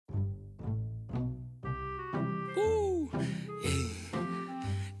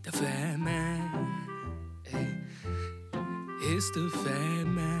It's the Fat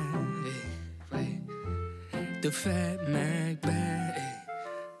Mac. Hey, the Fat Mac bag.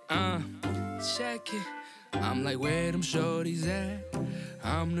 Check it. I'm like, where them shorties at?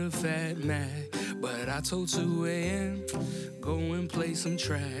 I'm the Fat Mac, but I told 2 a.m. go and play some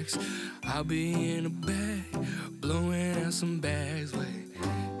tracks. I'll be in the back, blowing out some bags. Wait,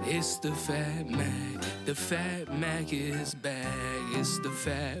 it's the Fat Mac. The Fat Mac is back. It's the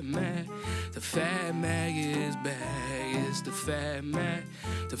Fat Mac. The Fat Mac is back. It's the Fat Mac.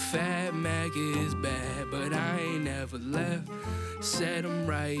 The Fat Mac is back, but I ain't never left. Said I'm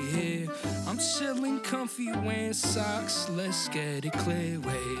right here. I'm chilling comfy wearing socks. Let's get it clear.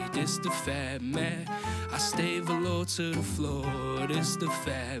 Wait, this the Fat Mac. I stay velour to the floor. This the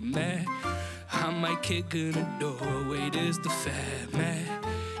Fat Mac. I might kick in the door. Wait, this the Fat Mac.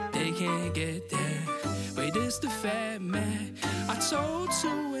 They can't get that. Wait, this the Fat Mac. I told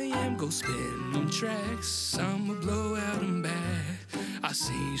 2 a.m. go spin them tracks. I'ma blow out them bags. I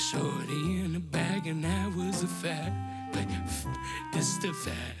seen shorty in the bag and that was a fact. Wait, this the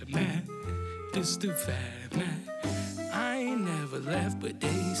Fat Mac. This the Fat Mac. I ain't never left, but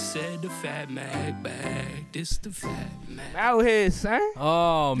they said the Fat Mac back. This the Fat Mac. Out here, son.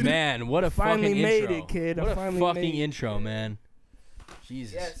 Oh man, what a Finally fucking made intro. it, kid. What I a finally fucking made it. intro, man.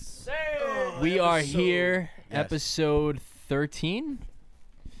 Jesus. Yes, sir. We are here, Yes. episode 13,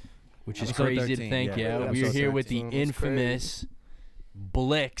 which is Episode crazy to 13, think. yeah. Yeah, we are Episode here with the 13. That's infamous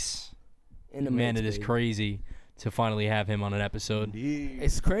Blix. In the Man, mix, it is baby. crazy to finally have him on an episode.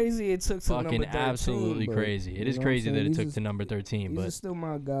 It's crazy. It took to Fucking number 13, absolutely but, crazy. It is you know what I'm crazy saying? that it These took is- to number 13, These are but still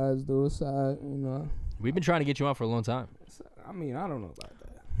my guys, though. So we've been trying to get you on for a long time. I mean, I don't know about that.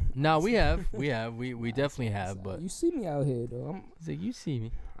 No, we have. We definitely have, but You see me out here, though. it's like, you see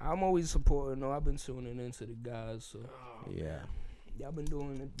me. I'm always supporting, though. I've been tuning into the guys, so Yeah. y'all been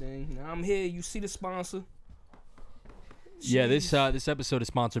doing the thing. Now I'm here. You see the sponsor? Yeah, Cheese. this episode is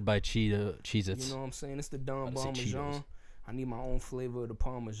sponsored by Cheez-Its. You know what I'm saying? It's the Don About to say Parmesan. Cheetos. I need my own flavor of the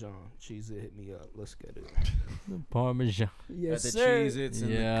Parmesan. Cheese it, hit me up. Let's get it. Parmesan. Yes, Got the sir. Cheez-Its in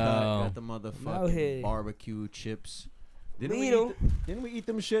the Yeah. cut. Got the Out motherfucking here. barbecue chips. Didn't Lito. we eat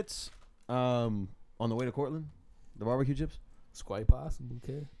them shits on the way to Cortland? The barbecue chips? It's quite possible,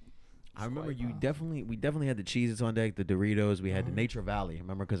 kid. I remember quite we definitely had the Cheez-Its on deck, the Doritos. We had the Uh-huh. Nature Valley.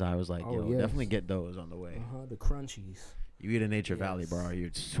 Remember, because I was like, Oh, yo, yes. definitely get those on the way. The crunchies. You eat a Nature Valley, Yes. bro, you're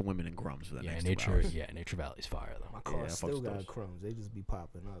swimming in crumbs for the Yeah, next 2 nature. hours. Yeah, Nature Valley's fire though. My car I fucks still with got those. crumbs. They just be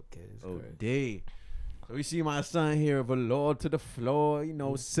popping up, kid. It's Oh, crazy. day. So we see my son here, velour to the floor,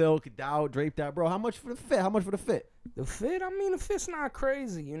 silk, dow, draped out. Bro, how much for the fit? How much for the fit? The fit, I mean, the fit's not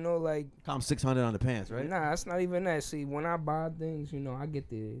crazy, like. Come 600 on the pants, right? Nah, it's not even that. See, when I buy things, I get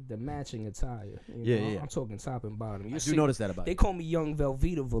the matching attire. Yeah, know? yeah. I'm talking top and bottom. You I see, do notice that about they you. call me Young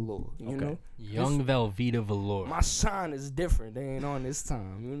Velveeta Velour. You Okay. know, Young Velveeta Velour. my shine is different. They ain't on this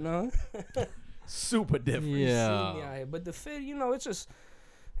time. Super different. You see me Yeah. out here. But the fit, it's just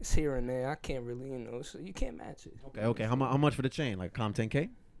it's here and there. I can't really, so you can't match it. Okay. How much for the chain? Like Compton 10K?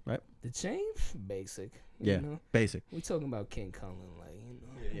 The chain, basic. Yeah. You know? Basic. We talking about King Cullen, like.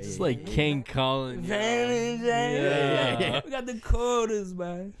 It's like King Colin. Vantage, Yeah. We got the quarters,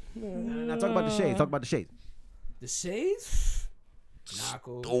 man. Now talk about the shades. Talk about the shades. The shades?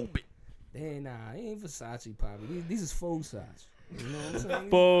 Knocko. Stupid. They ain't Versace, Poppy. These is faux Versace. You know what I'm saying?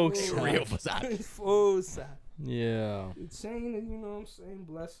 Folks. These Real Versace. Faux Versace. Yeah. The chain is, you know what I'm saying?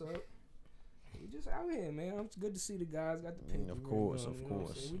 Bless up. We just out here, man. It's good to see the guys got the picture. Of course, going, of you know what I'm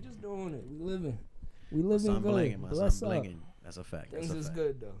course. saying? We just doing it. We living. We living Son good. blinging. My Bless son up. blinging. That's a fact. Things That's a is fact.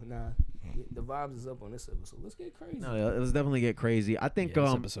 good though. Nah, the vibes is up on this episode. Let's get crazy. No, let's definitely get crazy. I think Yeah,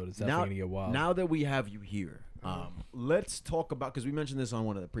 this episode is definitely gonna get wild. Now that we have you here, let's talk about, because we mentioned this on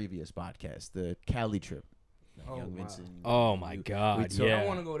one of the previous podcasts, the Cali trip. Oh, Young wow. Vincent. Oh my we God. took- Yeah. I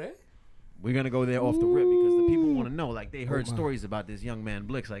want to go there. We're gonna go there off the rip because the people want to know. Like they heard my. stories about this young man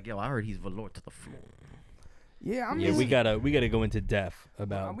Blix. Like, yo, I heard he's velour to the floor. Yeah, I mean, Yeah, we gotta go into depth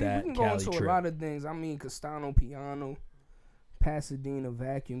about we that can go Cali into trip. a lot of things. I mean, Castano piano, Pasadena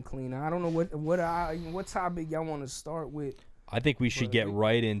vacuum cleaner. I don't know what topic y'all want to start with. I think we should But get we-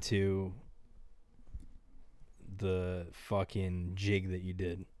 right into the fucking jig that you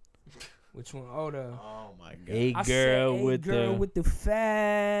did. Which one? Oh, the Oh my god. Hey I girl said, with girl the with the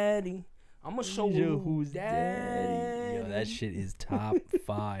fatty. I'm gonna show you who's daddy. Yo, that shit is top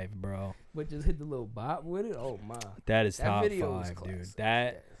 5, bro. But just hit the little bop with it. Oh my. That is That top video was 5, dude. classic.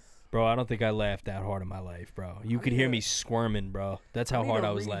 That, bro, I don't think I laughed that hard in my life, bro. You could hear me squirming, bro. That's how hard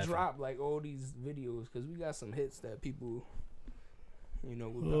I was laughing. Drop like all these videos because we got some hits that people, would Oh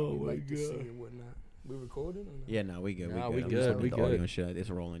probably my like to see God. and whatnot. We recording or not? Yeah, no, we good. Nah, we we good. good, I'm we the good. audio and shit.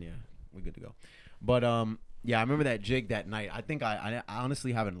 It's rolling. Yeah, we good to go. But Yeah, I remember that jig that night. I think I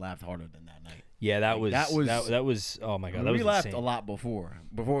honestly haven't laughed harder than that night. Yeah, that Like, was that was oh my god, I mean, that was we laughed insane. a lot before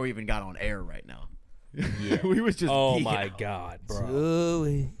we even got on air right now. Yeah. We was just Oh geeking my out. god,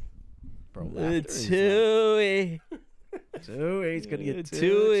 bro. Bro, laughter is like, 2 weeks gonna get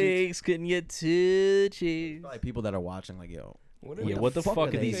 2 weeks couldn't get too cheap. Probably people that are watching like, yo, What the fuck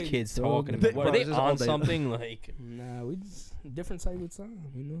are these they kids talking talking about? about? Were they Bro, just all on day- something like? Nah, we just different type of time.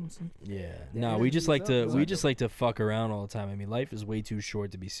 You know what I'm saying? Yeah. The No, we just like energy's to up, we right? just like to fuck around all the time. I mean, life is way too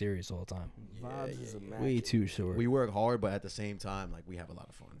short to be serious all the time. Vibes is immaculate. Way too short. we work hard, but at the same time, like we have a lot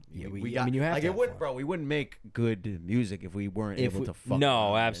of fun. Yeah, we I got, mean, you have like to it have wouldn't, fun. bro. We wouldn't make good music if we weren't If able we- to fuck.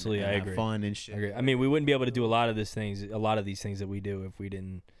 no, around absolutely, and I have agree. fun and shit. I agree. I mean, we wouldn't be able to do a lot of these things that we do if we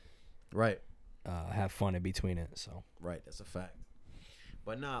didn't Right, have fun in between it. So right. That's a fact.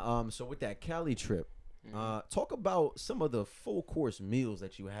 But nah, so with that Cali trip, talk about some of the full course meals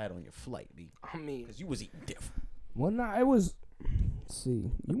that you had on your flight, B. I mean, Because you was eating different. well, nah, it was. See,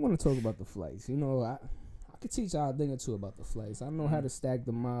 you want to talk about the flights? You know, I could teach y'all a thing or two about the flights. I know how to stack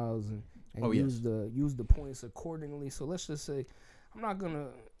the miles and use the points accordingly. So let's just say, I'm not gonna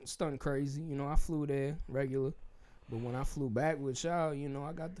stunt crazy. You know, I flew there regular, but when I flew back with y'all, you know,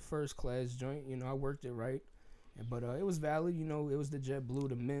 I got the first class joint. You know, I worked it right, but it was valid. You know, it was the JetBlue,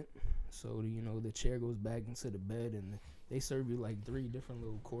 the mint. So you know, the chair goes back into the bed, and they serve you like 3 different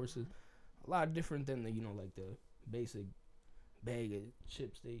little courses. A lot different than the like the basic bag of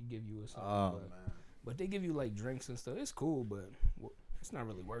chips they give you or something. Oh man. But they give you like drinks and stuff. It's cool, but it's not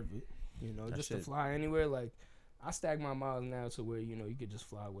really worth it. You know, That just shit. to fly anywhere. Like I stack my miles now to where you could just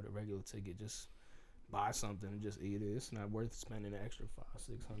fly with a regular ticket. Just buy something and just eat it. It's not worth spending an extra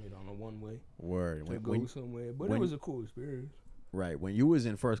 $500-600 on a one way Word. to go somewhere. But it when- was a cool experience. Right. When you was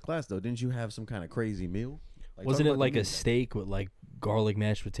in first class though, didn't you have some kind of crazy meal? Like, wasn't talk it about like the a meal. steak with like garlic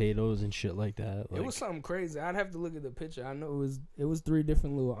mashed potatoes and shit like that? It was something crazy. I'd have to look at the picture. I know it was 3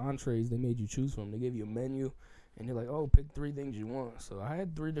 different little entrees they made you choose from. They gave you a menu, and they're like, "Oh, pick 3 things you want." So I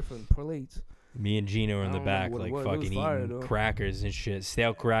had 3 different plates. Me and Gino were in I the don't back, remember like what it was. It was fucking fire, eating though. crackers and shit,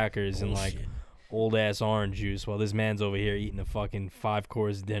 stale crackers and like old ass orange juice, while this man's over here eating a fucking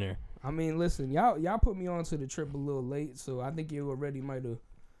 5-course dinner. I mean, listen, y'all put me onto the trip a little late, so I think you already might have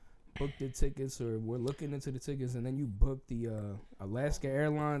booked the tickets or were looking into the tickets, and then you booked the Alaska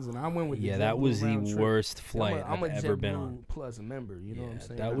Airlines, and I went with the That JetBlue was the round trip. worst flight I'm a I've ever been JetBlue on. Plus a member, you know what I'm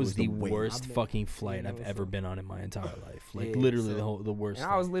saying? That I was the wait. worst I've been- fucking flight you I've know, ever so- been on in my entire life. Like Yeah, literally so- the worst. And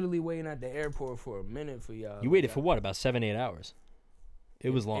I was thing. literally waiting at the airport for a minute for y'all. You waited for what? About 7-8 hours.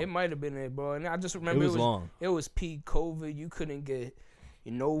 It was long. It might have been it, bro. And I just remember It was long. It was peak COVID. You couldn't get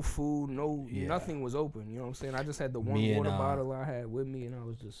no food, Yeah. nothing was open. You know what I'm saying? I just had the one Me and, water bottle I had with me, and I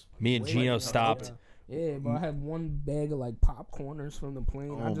was just Me and waiting. Gino stopped. Yeah, but I had one bag of like popcorners from the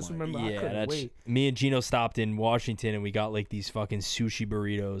plane. I Oh just my- remember I Yeah, couldn't that's wait. me and Gino stopped in Washington and we got like these fucking sushi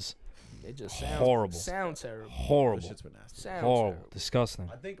burritos. It just sounds Horrible. Sound terrible. Those Horrible. shits were nasty. Sound Horrible. terrible. Disgusting.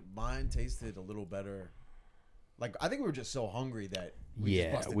 I think mine tasted a little better. Like I think we were just so hungry that we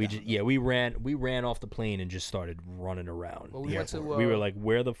Yeah, just busted we down, just though. we ran off the plane and just started running around. Well, the we went to, airport. We were uh, like,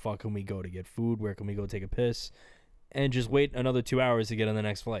 where the fuck can we go to get food? Where can we go take a piss? And just wait another 2 hours to get on the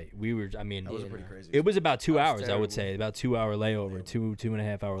next flight. We were, I mean, That was Yeah, pretty nah. crazy. it was about 2 That was hours, I would terrible. say, about 2 hour layover,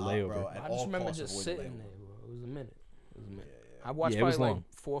 2.5 hour layover. bro, at I all just remember costs just avoid the sitting layover. there, bro. It was a minute. I watched Yeah, it was probably long.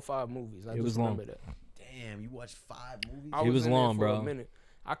 like 4 or 5 movies. I It just was long. remember that. Damn, you watched 5 movies? I It was in there long, for a bro. minute.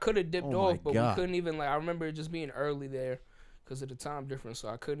 I could have dipped Oh my off, but God. we couldn't even I remember it just being early there because of the time difference, so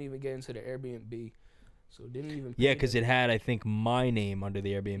I couldn't even get into the Airbnb. So it didn't even. Yeah, pay because the- it had, I think, my name under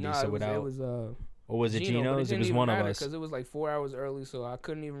the Airbnb. Nah, so it was, without, it was or was it Gino, but Gino's? It didn't was even one of matter us. because it was like 4 hours early, so I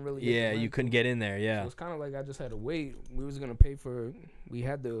couldn't even really. Get the Yeah, you rental. couldn't get in there. So Yeah. it's kind of like I just had to wait. We was gonna pay for. We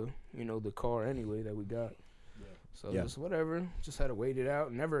had the the car anyway that we got. So Yeah. just whatever. Just had to wait it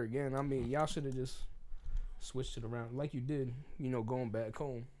out. Never again. I mean, y'all should have just switched it around like you did. Going back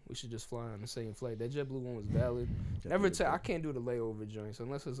home. We should just fly on the same flight. That JetBlue one was valid. Never I can't do the layover joints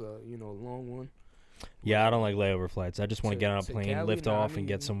unless it's a long one. Yeah, I don't like layover flights. I just want to get on a To plane, Cali, lift nah, I off, and need-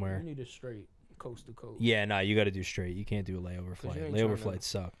 get somewhere. You need a straight coast to coast. Yeah, nah, you got to do straight. You can't do a layover 'Cause flight. you ain't Layover tryna- flights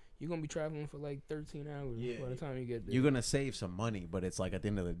suck. You're gonna be traveling for like 13 hours by the time you get there. You're gonna save some money, but it's like at the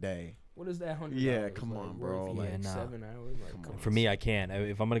end of the day, What is that $100? Yeah, come on, bro, worth? like- Yeah, nah. 7 hours. Like, Come come on. on. For me, I can't.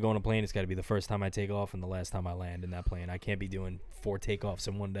 If I'm gonna go on a plane, it's got to be the first time I take off and the last time I land in that plane. I can't be doing 4 takeoffs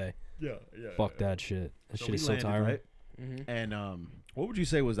in one day. yeah. Fuck that shit. That So shit we is so landed, tiring. right? Mhm. And what would you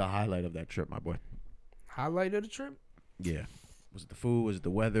say was the highlight of that trip, my boy? Highlight of the trip? Yeah. Was it the food? Was it the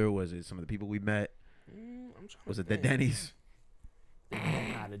weather? Was it some of the people we met? I'm trying Was to it the think. Denny's?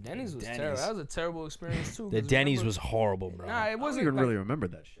 Nah, the Denny's was terrible. That was a terrible experience too. The Denny's was horrible, bro. Nah, it I wasn't don't even like, really remember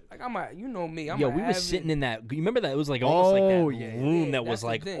that shit. like you know me. I'm Yo, a we were avid, sitting in that. You remember that? It was like almost like that room that that's was the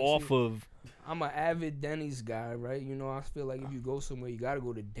like thing. off See, of. I'm an avid Denny's guy, right? You know, I feel like if you go somewhere, you gotta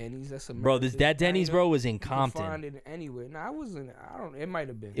go to Denny's. That's a Bro, that Denny's, bro, was in You can Compton. find it anywhere. Nah, I wasn't. I don't. It might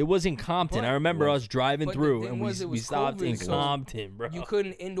have been. It was in Compton. But- I remember us driving but the through thing and was, it we was stopped in COVID, so Compton, bro. You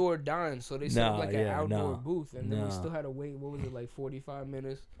couldn't indoor dine, so they set up like an outdoor no, booth, and then no. we still had to wait. What was it, like 45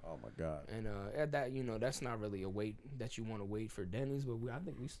 minutes? Oh my god. And at that, you know, that's not really a wait that you want to wait for Denny's, but I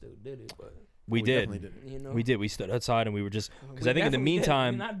think we still did it. But We did. definitely did. you know, We did. We stood outside and we were just because We I think in the definitely did.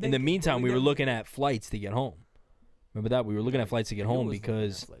 meantime, Not in the thinking, but meantime, we we were definitely looking at flights to get home. Remember that? We were looking at flights to get You home was looking at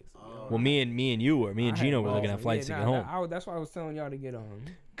because flights. well, me and Gino were looking at flights to get home That's why I was telling y'all to get on.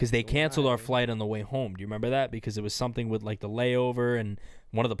 because they canceled our Right. flight on the way home. Do you remember that? Because it was something with like the layover and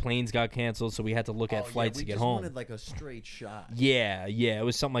one of the planes got canceled, so we had to look at flights to get home. We just wanted like a straight shot. Yeah, it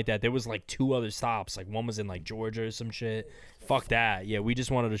was something like that. There was like 2 other stops. Like one was in like Georgia or some shit. Fuck that. Yeah, we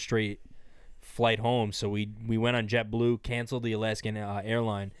just wanted a straight flight home, so we went on JetBlue, canceled the Alaskan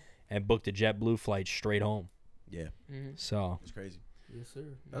airline, and booked a JetBlue flight straight home. Yeah, So it's crazy. Yes, sir.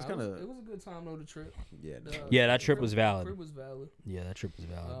 That's Nah, kinda- it was a good time though. The trip. Yeah. Yeah, that trip was valid. Trip was valid. yeah, that trip was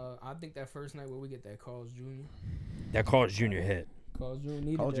valid. I think that first night where we get that Carl's Jr. That Carl's Jr. hit. Carl's Jr.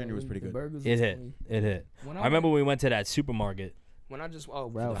 needed Carl's that. Jr. was pretty The good. burgers It was hit. clean. It hit. When I remember we went to that supermarket when I just the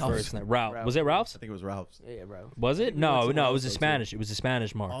Ralph's. first night. Ralph. Was it Ralph's? I think it was Ralph's. Yeah, Ralph's. Was it? We went No, to no. It Ralph's was a though, too. Spanish. It was a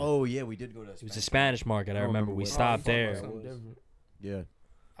Spanish market. Oh yeah, we did go to. It was a Spanish market. I don't remember remember we what- stopped Oh, there. something different. Yeah.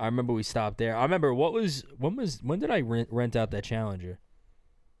 I remember we stopped there. I remember when did I rent out that Challenger?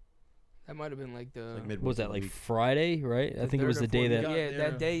 That might have been like the. Like midway What was that through like the week. Friday, right? I think it was the day that. Yeah, there.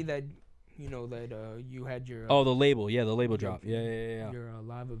 that day that you know that you had your. Oh, the label. Yeah, the label drop. Yeah. Your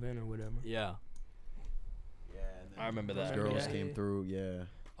live event or whatever. Yeah. Yeah. And then I remember that. Girls Yeah. came through. Yeah.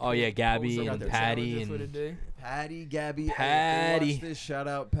 Oh yeah, Gabby What was and the Patty challenger for the and day? Patty, Gabby. Patty. Watch this. Shout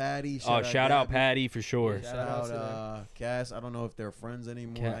out Patty. shout out Gabby. Patty for sure. Yeah, Shout Shout out out Cass. I don't know if they're friends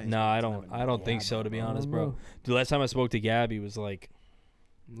anymore. ain't No, I spoken to them don't. in I a don't while. think so. To be I honest, don't bro. know. The last time I spoke to Gabby was like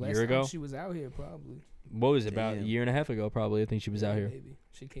Last year time ago? she was out here probably. what was it, about a Damn. year and a half ago? Probably. I think she was out here. Maybe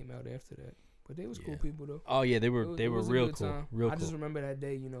she came out after that, but they was cool Yeah. people though. Oh yeah, they It were. was- They it were was a real good cool. time. Real I just cool. remember that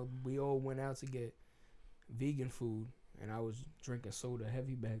day. You know, we all went out to get vegan food, and I was drinking soda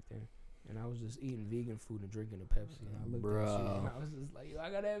heavy back then. And I was just eating vegan food and drinking a Pepsi. And I looked at shit and I was just like, yo, I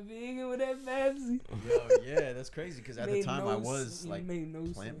got that vegan with that Pepsi. Yo, yeah, that's crazy because at the Made time no I was s- like made no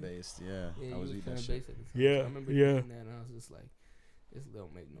sense. plant based. Yeah, Yeah, I was eating that shit. plant-based at the time. Yeah, So I remember yeah. eating that and I was just like, this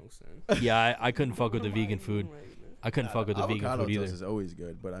don't make no sense. Yeah, I couldn't fuck with the What am I vegan eating food. right now? I couldn't fuck with the vegan Avocado food either. toast is always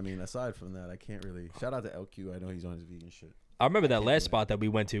good, but I mean, aside from that, I can't really. Shout out to LQ. I know he's on his vegan shit. I remember that can't last do spot that we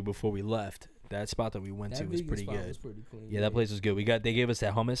went to before we left. That spot that we went That to was vegan pretty spot good. was pretty clean. Yeah, that place was good. They gave us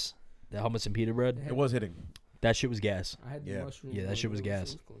that hummus and pita bread. It was hitting. That shit was gas. I had the Yeah. mushroom. Yeah, that one, shit was it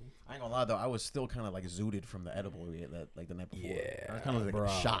gas. clean. I ain't gonna lie though, I was still kind of like zooted from the edible we ate like the night before. Yeah, I was kind of like bro. a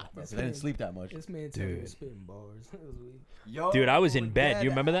shot. Bro, 'cause I didn't sleep that much. This man told me Dude. to spitting bars. It was weird. Yo, Dude, I was in bed.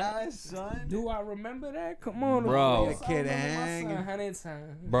 You remember that? ass, son. Do I remember that? Come on, Bro. Yes, I Kid remember my hanging. son 100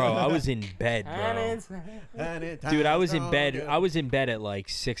 times. Bro, I was in bed, 100 bro. times. Dude, I was in bed. I was in bed at like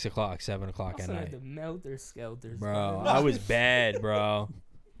 6 o'clock, 7 o'clock My at son night. had the melter skelters. Bro, I was bad, bro.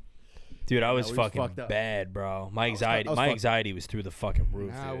 Dude, I was we fucking fucked up. bad, bro. My I anxiety, was my fucked. anxiety was through the fucking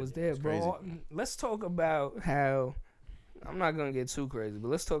roof. Nah, I dude. was there, bro. Let's talk about how. I'm not gonna get too crazy, but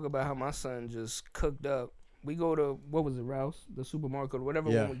let's talk about how my son just cooked up. We go to what was it, Ralph's, the supermarket, or whatever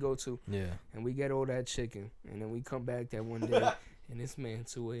Yeah. one we go to, Yeah. and we get all that chicken, and then we come back that one day, and this man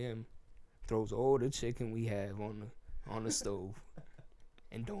 2 a.m. throws all the chicken we have on the stove,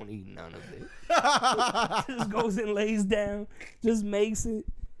 and don't eat none of it. Just goes and lays down, just makes it,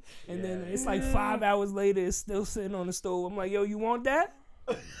 and then it's like 5 hours later, it's still sitting on the stove. I'm like, yo, you want that?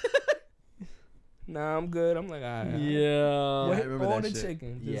 Nah, I'm good. I'm like, all right. Yeah. What, I remember all that the shit.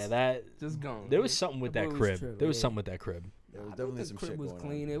 chicken. Yeah, Just, that just gone. there was something with That that boy was crib. tripping, There was yeah. something with that crib. There was I definitely think some the crib shit was going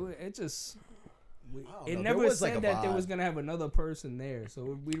clean. on. It just. I don't It know. never There was said like a that there vibe. was gonna have another person there,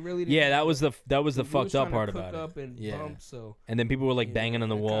 so we really didn't. Yeah, that was the we was fucked trying up to part cook about up it. And Yeah. bump, so And then people were like Yeah, banging on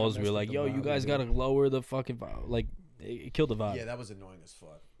the that kinda walls. We were messed like, with "Yo, the you vibe guys a gotta bit. lower the fucking vibe." Like, it killed the vibe. Yeah, that was annoying as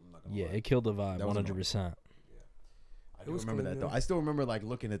fuck. I'm not gonna Yeah, lie. it killed the vibe, That was 100%. I It do was remember clean, that though. though. I still remember like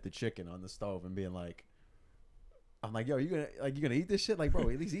looking at the chicken on the stove and being like, I'm like, yo, you gonna eat this shit? Like, bro,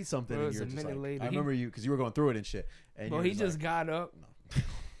 at least eat something. Bro, And it's you're a just minute like, later, I he- remember you because you were going through it and shit. And bro, you he was just like, got up.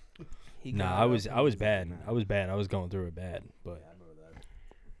 No. He Nah, got I up was and I was like, bad. nah. I was bad. I was going through it bad. But Yeah, I remember that.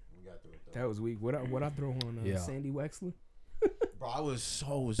 We got through it though. That was weak. What I throw on Yeah. Sandy Wexler? Bro, I was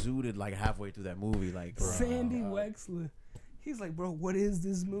so zooted like halfway through that movie. Like, bro, Sandy Wexler. He's like, bro, what is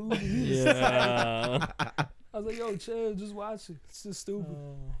this movie? Yeah. I was like, yo, chill, just watch it. It's just stupid.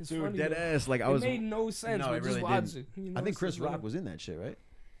 It's Dude, funny. dead though. ass. Like It made no sense. No, but it just really watch didn't. it. You know, I think Chris it's like- Rock was in that shit, right?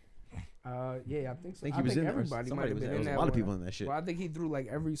 Yeah, I think so. I think he was in there. Everybody might Somebody have was been there. in There was that a lot of one. people in that shit. Well, I think he threw like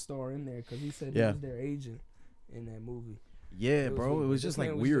every star in there because he said Yeah. he was their agent in that movie. Yeah, It was bro. weird. It was This just like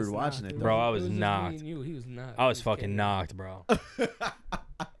man was weird just watching knocked, it, dude. though. Bro, I It was just me knocked. and you. He was not. I was He fucking killing it. knocked, bro.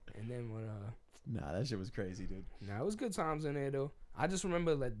 And then when Nah, that shit was crazy, dude. it was good times in there though. I just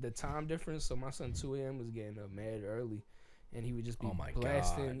remember like the time difference. So my son 2 a.m. was getting up mad early, and he would just be Oh my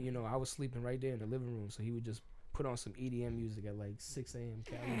blasting. God. You know, I was sleeping right there in the living room, so he would just put on some EDM music at like 6 a.m.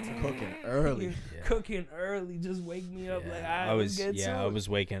 Cali time. Cooking early. Yeah. Cooking early, just wake me up like I was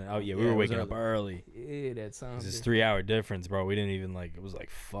waking. Oh yeah, we were it was waking up early. Yeah, that time. It's this difference. 3-hour difference, bro. We didn't even like. It was like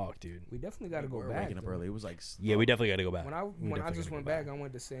fuck, dude. We definitely got to We go were back. waking up though. early. It was like Yeah, we definitely got to go back. When I definitely just gotta went go back, I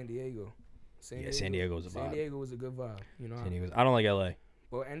went to San Diego. San Diego's a vibe. San Diego was a good vibe. You know. San Diego's. I don't like LA.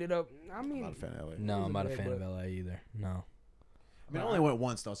 But ended up. I mean, I'm not a fan of LA. No, I'm not a bad, fan but- of LA either. No. I mean, I only went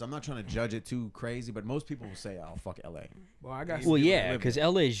once though, so I'm not trying to judge it too crazy. But most people will say, "Oh, fuck LA." well, I got. Well, people yeah, live because there.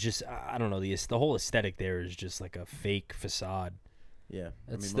 LA is just I don't know the whole aesthetic there is just like a fake facade. Yeah,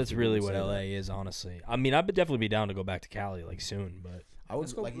 That's really what LA is, honestly. I mean, I'd definitely be down to go back to Cali like soon, but I would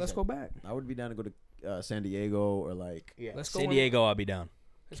Let's go. like you Let's said, go back. I would be down to go to San Diego or like Let's go San in- Diego, I'll be down.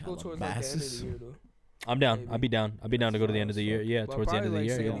 Let's go towards like the end of Calabasas. the year though. I'm down. Maybe. I'd be down. I'd be down to go to the end of the year. Yeah, Well, towards the end of the probably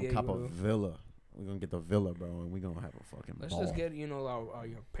year. like Yeah. San Diego, cop a though. villa. We're gonna get the villa, bro, and we're gonna have a fucking Let's ball. just get our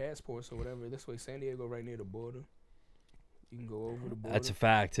your passports or whatever. This way, San Diego right near the border. You can go over the border. That's a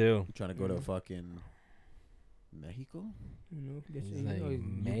fact too. You trying to go to Mhm. fucking Mexico? You know, get He's you, like, you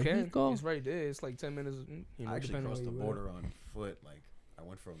can. Mexico? It's right there. It's like 10 minutes. You know, I actually depending crossed the on where you border on foot. Like I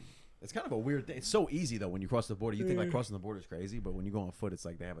went from. It's kind of a weird thing. It's so easy though when you cross the border. You think like crossing the border is crazy, but when you go on foot, it's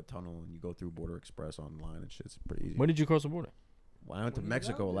like they have a tunnel and you go through Border Express online and shit. It's pretty easy. When did you cross the border? When I went to When you was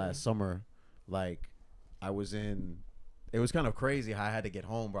Mexico out there. last summer, like I was in. It was kind of crazy how I had to get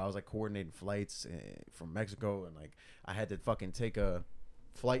home, bro. I was like coordinating flights from Mexico, and like I had to fucking take a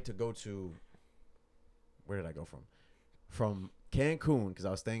flight to go to. Where did I go from? From Cancun, because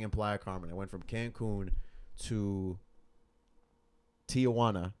I was staying in Playa Carmen. I went from Cancun to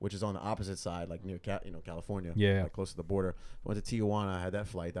Tijuana, which is on the opposite side, like near California, Yeah. like close to the border. Went to Tijuana. I had that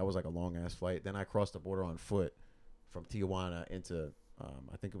flight. That was like a long ass flight. Then I crossed the border on foot from Tijuana into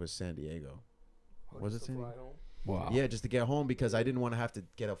I think it was San Diego. Was it San Diego? Wow. Yeah, just to get home because I didn't want to have to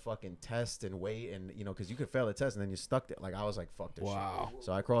get a fucking test and wait and because you could fail the test and then you're stuck there. Like I was like, fuck this Wow. shit.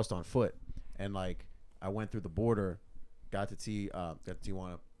 So I crossed on foot and like I went through the border, got to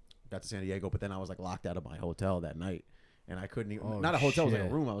Tijuana, got to San Diego, but then I was like locked out of my hotel that night. And I couldn't even, Oh, not a hotel, it was like a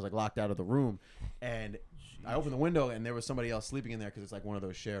shit. room. I was like locked out of the room. And I opened the window and there was somebody else sleeping in there because it's like one of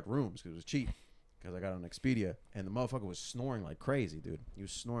those shared rooms because it was cheap. Because I got on Expedia and the motherfucker was snoring like crazy, dude. He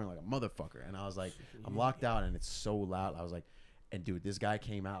was snoring like a motherfucker. And I was like, I'm locked out and it's so loud. I was like, and dude, this guy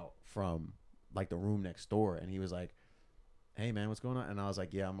came out from like the room next door and he was like, hey man, what's going on? And I was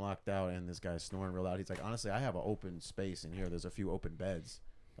like, yeah, I'm locked out and this guy's snoring real loud. He's like, honestly, I have an open space in here. There's a few open beds.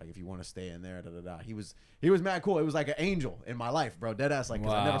 Like if you want to stay in there, da da da. He was mad cool. It was like an angel in my life, bro. Dead ass, like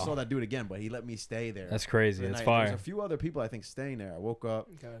 'cause I never Wow. saw that dude again, but he let me stay there. That's crazy. for the That's night. There fire. was a few other people I think staying there. I woke up,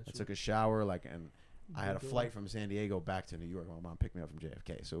 Gotcha. I took a shower, like, and I had a Good. flight from San Diego back to New York. My mom picked me up from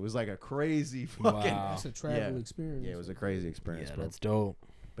JFK, so it was like a crazy fucking. Wow. It's a travel Yeah. experience. Yeah, it was a crazy experience, Yeah, bro. that's dope.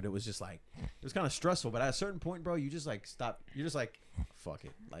 But it was just like it was kind of stressful. But at a certain point, bro, you just like stop. You're just like, fuck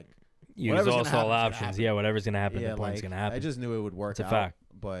it, like. You Whatever's exhaust gonna all happen, it's gonna options. happen. Yeah, whatever's gonna happen, Yeah, the point's like, gonna happen. I just knew it would work It's a out. fact.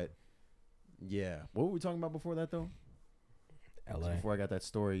 But yeah, what were we talking about before that though? LA. Before I got that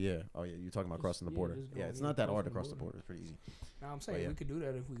story, yeah. Oh yeah, you're talking about crossing the yeah, border. just Yeah, going- it's yeah, not that hard to crossing cross the the border. It's pretty easy. Nah, I'm saying yeah. we could do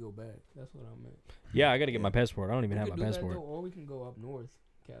that if we go back. That's what I meant. Yeah, I gotta get Yeah. my passport. I don't even We have could my do passport. that though, or we can go up north,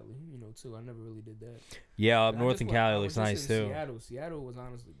 Cali. Too. I never really did that. Yeah, up I north just in went- Cali I looks was just nice in too. Seattle. Seattle was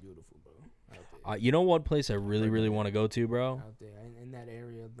honestly beautiful, bro. Out there. You know what place I really, really want to go to, bro? Out there in that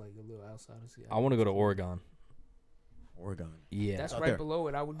area, like a little outside of Seattle. I want to go to Oregon. Oregon. Yeah. That's Out right there. below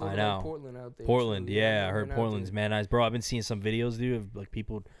it. I would go I to know. like Portland out there. Portland, too. yeah, I never heard been out Portland's there. mad nice, bro. I've been seeing some videos, dude, of like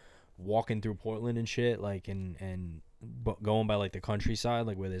people walking through Portland and shit, like and going by like the countryside,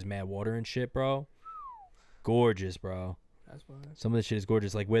 like where there's mad water and shit, bro. Gorgeous, bro. That's why. Some of the shit is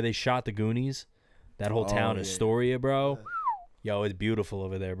gorgeous, like where they shot the Goonies. That whole town, yeah. Astoria, bro. Yo, it's beautiful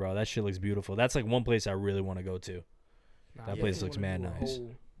over there, bro. That shit looks beautiful. That's like one place I really want to go to. Nah, That I place definitely looks wanna mad do a nice.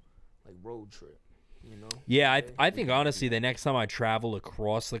 whole, like road trip. Yeah, I think honestly, the next time I travel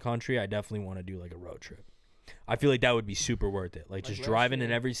across the country, I definitely want to do like a road trip. I feel like that would be super worth it. Like just last driving in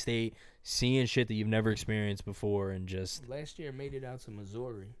year. every state, seeing shit that you've never experienced before, and just Last year, I made it out to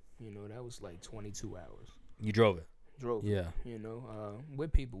Missouri. That was like 22 hours. you drove it. drove. Yeah. You know,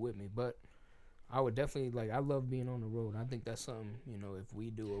 with people with me, but I would definitely I love being on the road. I think that's something, if we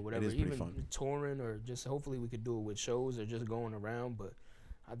do or whatever, even fun. Touring or just hopefully we could do it with shows or just going around. But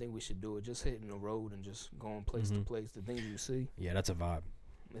I think we should do it just hitting the road and just going place to place. The things you see. Yeah, that's a vibe.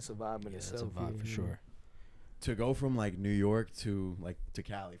 It's a vibe in itself. That's a vibe for sure. To go from New York to to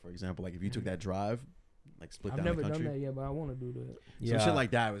Cali, for example, if you took that drive, split I've down never the country. done that yet, but I want to do that. Yeah. Some shit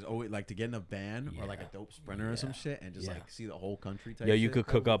like that was always to get in a van or a dope Sprinter or some shit and just see the whole country. Type Yo, you shit. could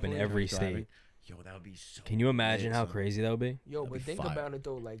cook up in every driving. state. Yo, that would be so. Can you imagine lit, how son. crazy that would be? Yo, That'd but be think fire. about it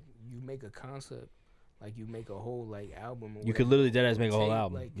though. You make a concept, you make a whole album. Or You could whatever, literally deadass or make a whole tape,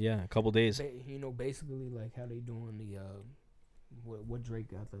 album. Yeah, a couple days. Basically how they doing the what Drake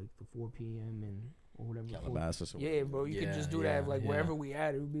got the 4 p.m. and or whatever. Calabasas or Yeah, bro, you could just do that wherever we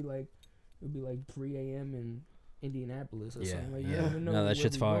at. It would be like 3 a.m. in Indianapolis or something. You don't even know No, that where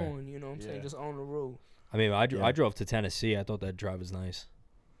shit's we fire. Going, you know what I'm saying? Just on the road. I mean, I drove to Tennessee. I thought that drive was nice.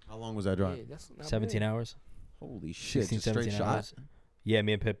 How long was that drive? Yeah, that's not 17 bad. hours. Holy shit! 16, Just straight 17 shot. hours. Yeah,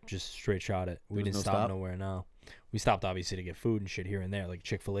 me and Pip just straight shot it. We There didn't was no stop stop? nowhere. No, we stopped obviously to get food and shit here and there, like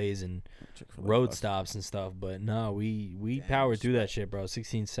Chick-fil-A's and Chick-fil-A road bus. stops and stuff. But no, we Damn, powered through that respect. shit, bro.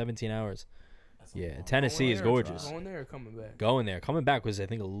 16, 17 hours. That's a Yeah, long Tennessee Going is there, gorgeous. Going there or coming back? Going there. Coming back was, I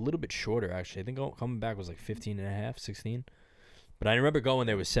think, a little bit shorter, actually. I think coming back was 15 and a half, 16. But I remember going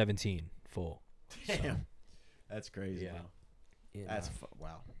there was 17 full. Damn. That's crazy. Yeah. Wow. Yeah, That's nah.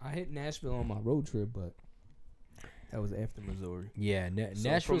 wow. I hit Nashville on my road trip, but that was after Missouri. Yeah, So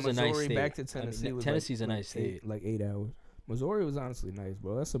Nashville's from a nice Missouri state. back to Tennessee was Tennessee's a nice state. 8 hours. Missouri was honestly nice,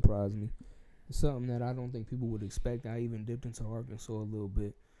 bro. That surprised me. It's something that I don't think people would expect. I even dipped into Arkansas a little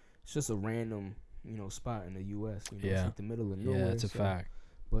bit. It's just a random, spot in the U.S. It's Yeah. like the middle of nowhere. Yeah, that's a fact.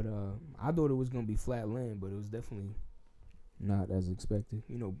 But I thought it was gonna be flat land, but it was definitely not as expected.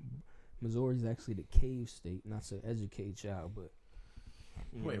 Missouri's actually the cave state. Not to educate y'all, but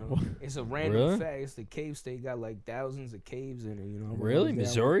Wait, what? it's a random Really? fact. It's the cave state. Got thousands of caves in it. Really?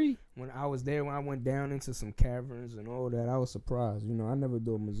 Missouri? When I was there, when I went down into some caverns and all that, I was surprised. I never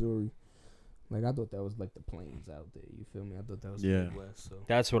thought Missouri. I thought that was the plains out there. You feel me? I thought that was the Midwest. So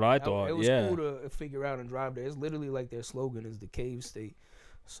That's what I thought. it was yeah. cool to figure out and drive there. It's literally their slogan is the cave state.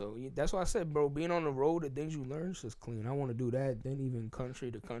 So that's why I said, bro, being on the road, the things you learn is just clean. I want to do that. Then even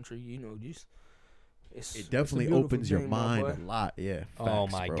country to country, It definitely opens your mind a lot. Yeah. Oh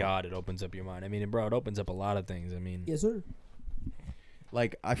Facts, my bro. God, it opens up your mind. I mean, bro, it opens up a lot of things. I mean, Yes, sir.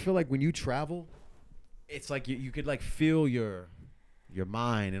 I feel like when you travel, it's like you could feel your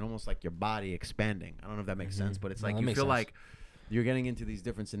mind and almost your body expanding. I don't know if that makes sense, but it's No, that you makes feel sense. like you're getting into these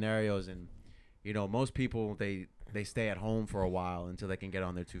different scenarios, and most people they stay at home for a while until they can get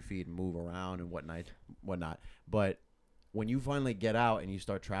on their 2 feet and move around and whatnot. But when you finally get out and you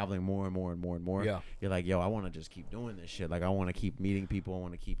start traveling more and more and more and more, Yeah. you're like, yo, I want to just keep doing this shit. I want to keep meeting people. I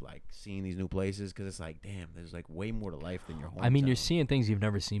want to keep seeing these new places, because it's damn, there's way more to life than your home. I mean, you're seeing things you've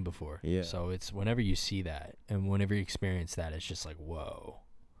never seen before. Yeah. So it's whenever you see that and whenever you experience that, it's just whoa.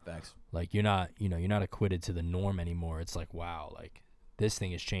 Facts. You're not acquitted to the norm anymore. It's wow, this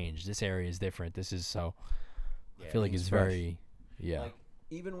thing has changed. This area is different. This is so. I feel like it's fresh. very, yeah.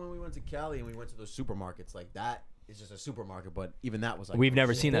 Even when we went to Cali and we went to those supermarkets, that is just a supermarket, but even that was We've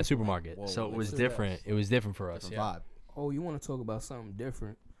never shit. seen that supermarket, Whoa, so it what's was the different. best? It was different for us. Different Yeah. vibe. Oh, you want to talk about something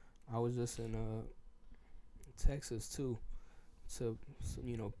different? I was just in Texas too. So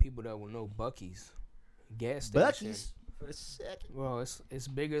people that will know Buc-ee's gas station. Buc-ee's for a second. Well, it's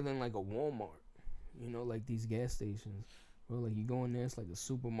bigger than a Walmart. These gas stations. Well, you go in there, it's a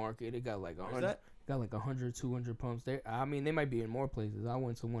supermarket. It got 100, that? got 100, 200 pumps there. I mean, they might be in more places. I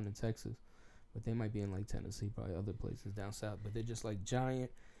went to one in Texas, but they might be in Tennessee, probably other places down south. But they're just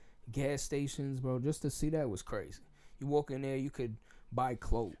giant gas stations, bro. Just to see that was crazy. You walk in there, you could buy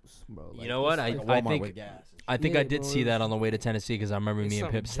clothes, bro. You know what? I Walmart think with gas and shit. I think Yeah, I did bro, see that it's- on the way to Tennessee because I remember it's me and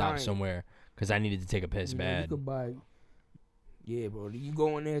something Pip stopped giant. somewhere because I needed to take a piss You bad. could buy. Yeah, bro. You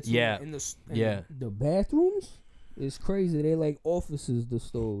go in there too. Yeah. In Yeah. the bathrooms. It's crazy. They offices, the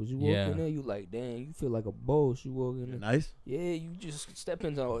stores. You walk Yeah. in there, you dang, you feel like a boss. You walk in there. Nice. Yeah, you just step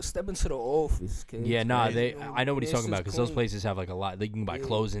into the office. Kid. Yeah, It's nah, crazy. I know what he's It's talking about just because those clean. places have a lot. They can buy Yeah.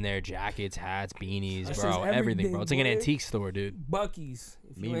 clothes in there, jackets, hats, beanies, It's bro, just everything, bro. It's like an everything, boy. antique store, dude. Buc-ee's.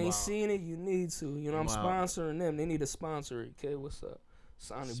 If you Meanwhile- ain't seen it, you need to. I'm Meanwhile- sponsoring them. They need to sponsor it. Kid, what's up?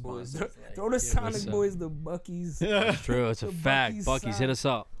 Sonic Boys. Sponsors, Throw the what's Sonic up? Boys the Buc-ee's. It's true. It's a The fact. Buc-ee's Buc-ee's, hit us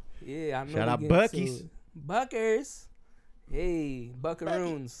up. Yeah, I know. Shout we out getting to Buc-ee's. it. Buckers. Hey,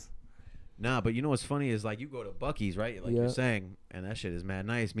 Buckaroons. Nah, but you know what's funny is you go to Buc-ee's, right? Yeah. You're saying, and that shit is mad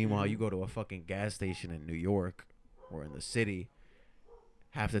nice. Meanwhile, you go to a fucking gas station in New York or in the city,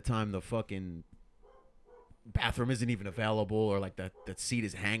 half the time the fucking bathroom isn't even available, or like that seat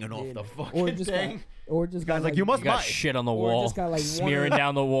is hanging off the fucking or just thing. Guys like, you must got buy shit on the or wall, just got, like, smearing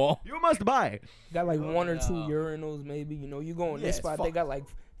down the wall. You must buy. Got like one or two urinals, maybe. You know, you go in this spot, they got like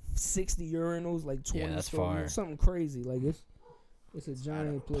 60 urinals, like 20 that's stories, fire. something crazy. Like it's a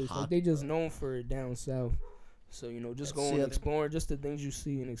giant place. Like they just known for it down south. So you know, just going exploring, just the things you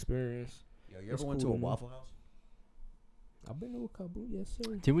see and experience. Yo, you ever went to a Waffle House? I've been to a couple, yes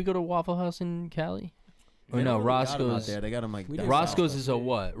sir. Did we go to Waffle House in Cali? Or no, Roscoe's. They got them like Roscoe's is a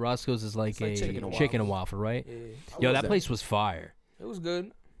what? Roscoe's is like a chicken and waffle, right? Yeah. Yo, that place was fire. It was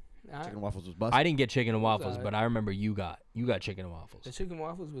good. Chicken and waffles was busted. I didn't get chicken and waffles, but I remember you got chicken and waffles. The chicken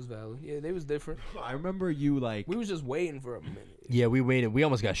waffles was valid. Yeah, they was different. I remember you like. We was just waiting for a minute. Yeah, we waited. We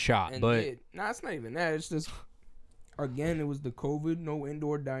almost got shot, And but it's not even that. It's just again, it was the COVID, no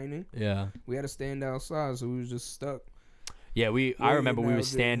indoor dining. yeah. We had to stand outside, so we was just stuck. Yeah, I remember we now was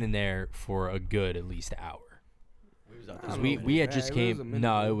standing there for a good at least hour. Because I don't know, we had man. just It was a came. minute,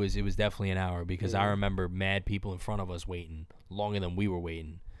 No, though. it was definitely an hour because I Yeah. remember mad people in front of us waiting longer than we were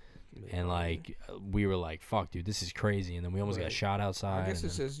waiting, and like we were like, "Fuck, dude, this is crazy." And then we almost got Right. shot outside. I guess and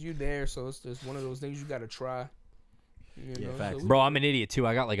it's then- just you there, so it's just one of those things you got to try. You know? facts. So Bro, I'm an idiot too.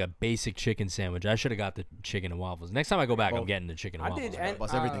 I got like a basic chicken sandwich. I should have got the chicken and waffles. Next time I go back, I'm getting the chicken and I waffles. did.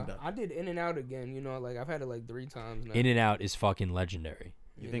 Bust everything down. I did In-N-Out again. You know, like I've had it like 3 times now. In-N-Out is fucking legendary.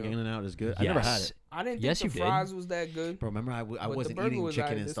 You think know? In-N-Out is good? I never had it. I didn't Yes, think you the did. fries was that good. Bro, remember I the wasn't burger eating was chicken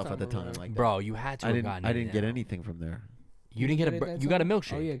alright and this stuff at time the time around. like that. Bro, you had to have gotten I didn't get In-N-Out. anything from there. You didn't get That you got a time?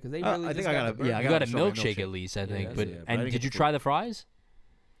 milkshake. Oh yeah, because they I really think just I got got the a- burger. yeah, I You got got a a strawberry milkshake milkshake. at least, I Yeah, think. that's But it. But I and didn't did get you the try the fries?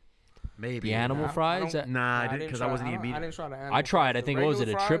 Maybe. The animal I fries? don't- Nah, I I didn't because I wasn't even I eating. didn't try the animal I tried. fries. I The think what was it,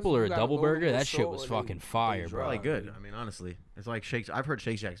 regular a fries, triple or you a gotta double load 'em burger? with That shit salt was or fucking they fire, bro. dry. Probably good. I mean, honestly, it's like Shakes. I've heard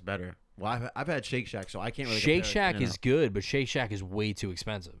Shake Shack's better. Well, I've had Shake Shack, so I can't really. Shake compare it to Shack is In-N-Out. good, but Shake Shack is way too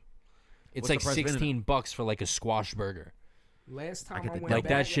expensive. It's What's like the price of In-N-Out? $16 for like a squash burger. Last I time get I the went Like back,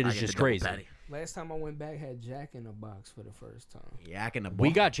 that shit I is get the just double crazy. patty. Last time I went back, had Jack in the Box for the first time. Yak in the We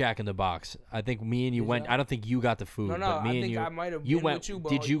box. got Jack in the Box. I think me and you Did went. y'all? I don't think you got the food, No, but me I and think you. I might have you been went. with you, but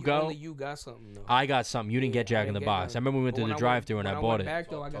did you go? Only you got something though. I got something. You didn't get Jack in the didn't get Box. I none. remember we went But to when the I drive-thru and when I I bought went it. back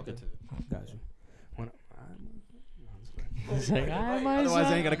though, I got Talking the. to- Got you. He's like, I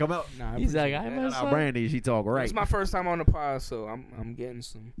Otherwise, it ain't gonna come out. Nah, I He's like, appreciate I that. myself. Brandy, she talk right. It's my first time on the pod, so I'm getting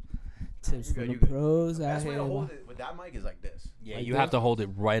some tips You from good, the you good. pros out Best way to here. hold it with that mic is like this. Yeah, Like you this? have to hold it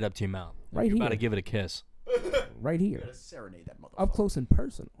right up to your mouth. Right You're about to here. give it a kiss. Right You here, gotta serenade that motherfucker. up close and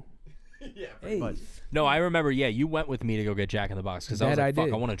personal. Yeah, pretty Hey, much. No, I remember. Yeah, you went with me to go get Jack in the Box because I was That like, I "Fuck,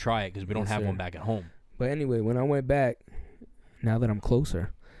 did. I want to try it because we don't Yes, have sir. one back at home." but anyway, when I went back, now that I'm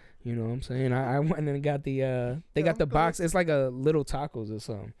closer, you know what I'm saying? I went and got the they got the box. It's like a little tacos or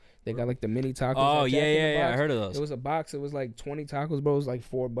something. They got like the mini tacos. Oh at yeah, Jack in the yeah, yeah. I Box. heard of It those. was a box. It was like 20 tacos, bro. It was like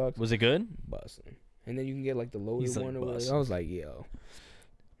 $4. Was it good? Busting. And then you can get like the loaded He's like, one. Or whatever. busting. I was like, yo,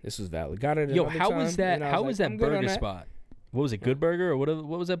 this was valid. Got it. Yo, another how time, was that? and I How like, was that I'm good on burger that. spot? What was it? Good Burger or what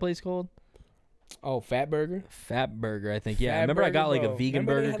was that place called? Oh, Fat Burger. Fat Burger, I think. Yeah, I Fat remember I got Burger, like a bro. vegan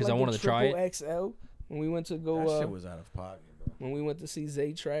Remember they burger had, because like, I the wanted to try it. triple XL when we went to That go. shit was out of pocket, bro. When we went to see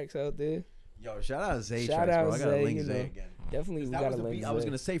Zay Tracks out there. Yo, shout out Zay Shout Tracks, bro. out I gotta Zay, link you Zay know. again. Definitely, we That got was to the link beat I was Zay.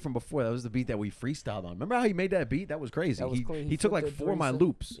 gonna say from before. That was the beat that we freestyled on. Remember how he made that beat? That was crazy. That was he clean. he He took flipped like it 4 of my 3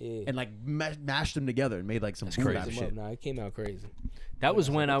 loops Yeah. and like mashed them together and made like some That's boom crazy. bap Him shit. up. Nah, it came out crazy. That was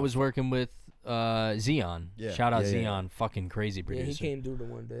when I was working with Xeon. Yeah. Shout out Yeah, yeah, Xeon, fucking crazy Yeah, producer. he came through the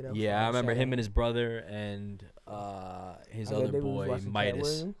one day. That was Yeah, I fire. remember Shout him out. and his brother and his I other bet they was boy watching Cat Midas.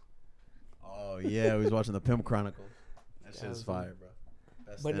 Williams. Oh yeah, we was watching the Pimp Chronicle. That shit is was fire, bro.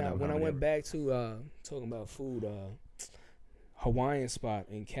 Best But now, stand-up when I comedy went ever. back to talking about food, Hawaiian spot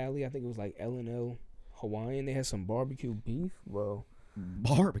in Cali, I think it was like L&L Hawaiian. They had some barbecue beef, bro.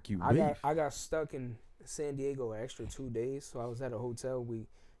 Barbecue beef. I got stuck in San Diego an extra 2 days, so I was at a hotel. We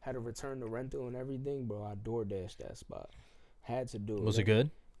had to return the rental and everything, bro. I DoorDashed that spot. Had to do it. Was it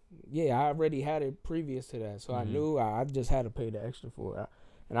good? Yeah, I already had it previous to that, so I Mhm. knew I just had to pay the extra for it.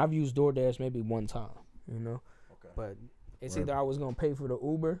 And I've used DoorDash maybe one time, you know. Okay. But it's Word. either I was gonna pay for the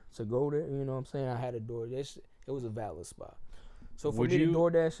Uber to go there, you know what I'm saying? I had a DoorDash. It was a valid spot. So for Would me you- to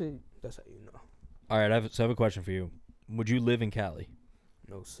DoorDash it, that's how you know. All right, I have a question for you. Would you live in Cali?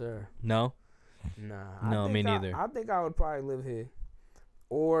 No, sir. No. Nah. No, me think neither. I think I would probably live here.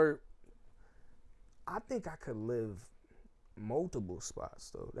 Or I think I could live multiple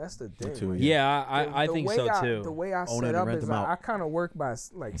spots though. That's the thing. too, like, Yeah, I the think way so I- too. The way I Own it set and up rent is them out. I kind of work by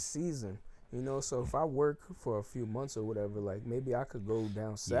like season, you know. So if I work for a few months or whatever, like maybe I could go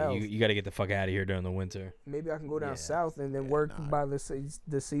down Yeah, south. you got to get the fuck out of here during the winter. Maybe I can go down Yeah. south and then Yeah, work nah. by the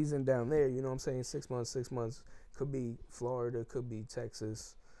season down there. You know what I'm saying? 6 months. Could be Florida. Could be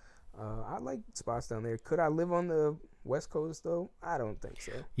Texas. I like spots down there. Could I live on the West Coast though? I don't think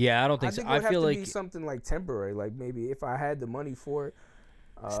so. Yeah, I don't think so. It I would feel have like to be something like temporary. Like maybe if I had the money for it.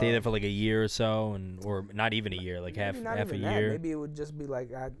 Stay there for like a year or so, or not even a year, like half a year. Maybe it would just be like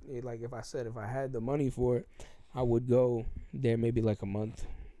if I said if I had the money for it, I would go there maybe like a month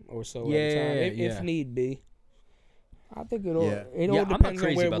or so at a time, if need be. I think it all depends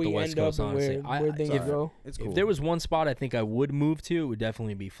on where we end up and where things go. It's cool. If there was one spot I think I would move to, it would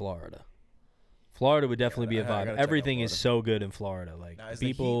definitely be Florida. Florida would definitely be a vibe. Everything is so good in Florida. Like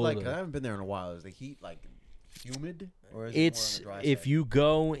people, the heat, I haven't been there in a while. Is the heat like humid, or is it's it more on the dry if side? you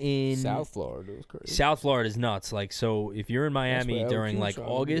go in South Florida is crazy. South Florida is nuts. Like so, if you're in Miami during like trying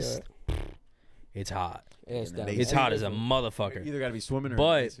to be August, it's hot. Yeah, it's down It's there. hot as a motherfucker. You either gotta be swimming or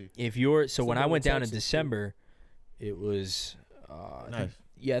But AC. if you're when I went down in Texas, December, it was Nice.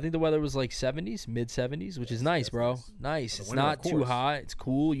 I think the weather was like 70s, mid 70s, which is nice, that's bro. nice. Nice. For the It's winter, not of too course. hot. It's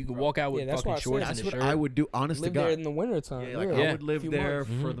cool. You can walk out with Yeah, that's fucking why I said shorts that's and a That's shirt. what I would do, honest to Live there God. in the wintertime. Yeah, like yeah. I would live Few there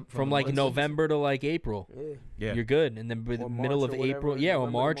months. for the From like months. November to like April. Yeah. Yeah. You're good. And then by the Or middle March of or whatever, April, yeah, or November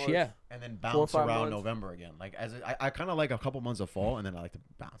to March, March. yeah. And then 4 or bounce 5 around months. November again. Like I kind of like a couple months of fall, and then I like to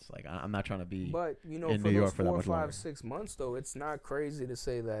bounce. Like I'm not trying to be. But you know, in for New York those for that 4, much 5, longer. 6 months though, it's not crazy to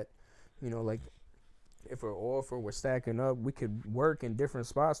say that, you know, like if we're off or we're stacking up, we could work in different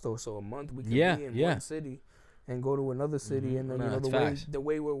spots though. So a month we could be in one city and go to another city, and then No, you know that's the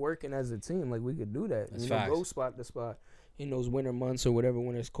way we're working as a team, like we could do that. That's you know, facts. go spot to spot in those winter months or whatever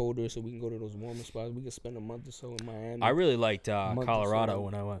when it's colder, so we can go to those warmer spots. We could spend a month or so in Miami. I really liked a month or Colorado so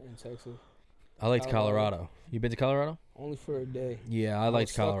when I went. in Texas. I liked Colorado. Colorado. You been to Colorado? Only for a day. Yeah, I liked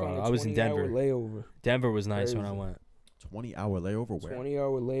was stuck on Colorado. a I was in 20-hour Denver. Layover. Denver was nice when I Crazy. went. 20-hour layover. Where?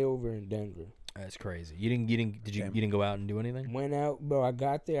 20-hour layover in Denver. That's crazy. You didn't go out and do anything? Went out, bro. I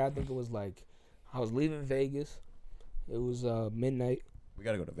got there. I think it was like I was leaving Vegas. It was midnight. We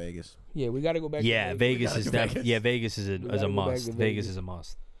gotta go to Vegas. Yeah, we got to go back. Yeah, to Vegas gotta is go def- Vegas. yeah, Vegas is We a gotta go back must. to Vegas Vegas. is a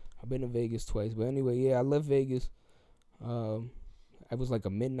must. I've been to Vegas twice, but anyway, yeah, I left Vegas. It was like a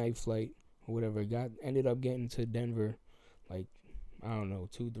midnight flight or whatever. Ended up getting to Denver, like I don't know,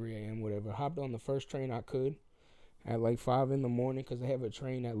 2-3 a.m. whatever. Hopped on the first train I could at like 5 in the morning because they have a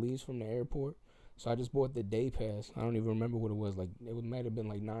train that leaves from the airport. So I just bought the day pass. I don't even remember what it was. Like might have been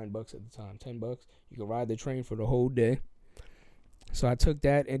like $9 at the time, $10. You could ride the train for the whole day. So I took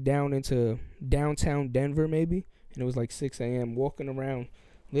that and down into downtown Denver maybe, and it was like 6 a.m. walking around,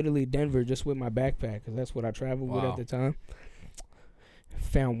 literally Denver just with my backpack because that's what I traveled with at the time.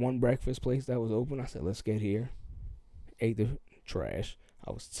 Found one breakfast place that was open. I said, let's get here. Ate the trash.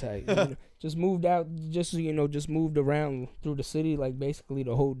 I was tight. You know, just moved out, just moved around through the city like basically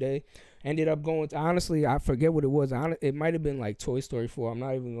the whole day. Ended up going to, honestly, I forget what it was. It might have been like Toy Story 4. I'm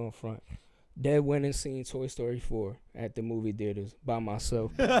not even going to front. Dad went and seen Toy Story 4 at the movie theaters by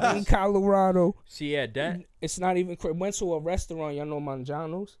myself in Colorado. See, yeah, that. It's not even went to a restaurant. Y'all know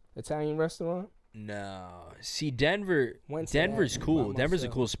Mangiano's Italian restaurant. No. See, Denver's Went to that cool. by Denver's a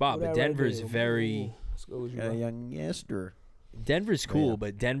myself. cool spot, That but right Denver's there. very. Ooh, let's go with you, Got a bro. young Esther. Denver's cool, Yeah.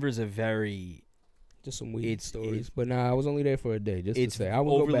 but Denver's a very. Just some weird It's- stories. But nah, I was only there for a day. Just It's to say, I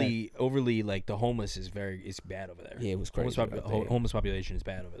would go back. overly like the homeless is bad over there. Yeah, it was crazy. Homeless population is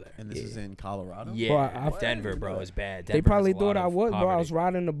bad over there. And this is in Colorado. Yeah, Bro, Denver, bro, is bad. They Denver probably has a lot thought I of was, bro. I poverty. was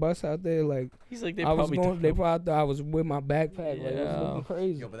riding the bus out there like He's like They probably thought I was with my backpack. Like, it was Yeah. looking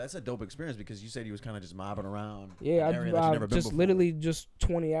crazy. Yo, but that's a dope experience because you said he was kind of just mobbing around. Yeah, an area that you never I been just before. literally just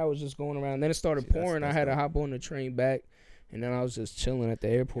 20 hours just going around. Then it started See, that's- pouring. I that's had to dope. hop on the train back, and then I was just chilling at the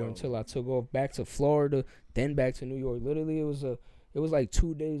airport Yo. until I took off back to Florida, then back to New York. Literally, it was like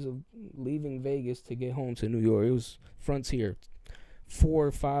 2 days of leaving Vegas to get home to New York. It was Frontier, 4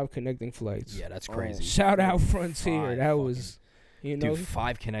 or 5 connecting flights. Yeah, that's crazy. Shout out Frontier. Five That was, you know, Dude,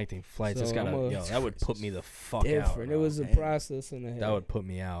 5 connecting flights. So That's gotta, I'm a- yo, that would put me the fuck out. different. It bro. was a Damn. process and a That would put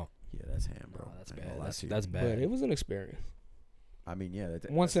me out. Yeah, that's ham, bro. Oh, that's I ain't bad. gonna lie to you. That's but bad. it was an experience. I mean, yeah.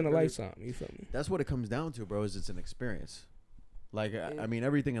 Once that's in a really- lifetime. You feel me? That's what it comes down to, bro. Is it's an experience. Like Yeah. I mean,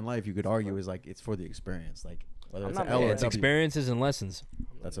 everything in life you could argue is like it's for the experience. Like whether I'm it's not an L mad or at It's a it. W. experiences and lessons.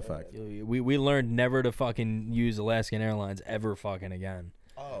 That's a fact. We learned never to fucking use Alaskan Airlines ever fucking again.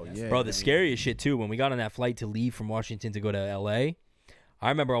 Oh yeah, Bro, the scariest shit too, when we got on that flight to leave from Washington to go to LA, I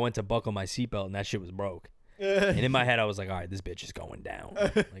remember I went to buckle my seatbelt and that shit was broke. And in my head I was like, all right, this bitch is going down.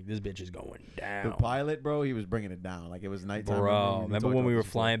 Like, this bitch is going The down. pilot, bro, he was bringing it down. Like it was nighttime. Bro, remember talked when we about were this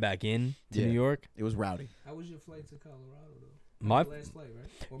before. flying back in to Yeah. New York? It was rowdy. How was your flight to Colorado though? My last flight,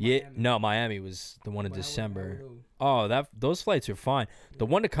 right? Or yeah, Miami? no, Miami was the one in But how December. would- Oh, those flights are fine. The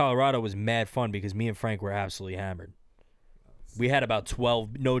one to Colorado was mad fun because me and Frank were absolutely hammered. We had about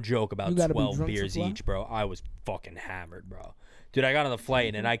 12, no joke, about You gotta be 12 drunk to beers fly? each, bro. I was fucking hammered, bro. Dude, I got on the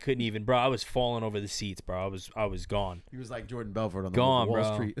flight and I couldn't even, bro. I was falling over the seats, bro. I was gone. He was like Jordan Belfort on the Gone, Wall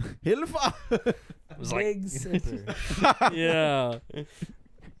bro. Street. Hilfa. I was like, Big sipper. yeah.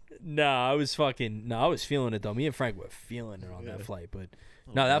 I was feeling it though. Me and Frank were feeling it on that flight, but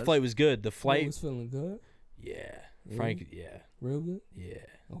no, that flight was good. The flight was feeling good. Yeah. Frank, yeah. Real good? Yeah.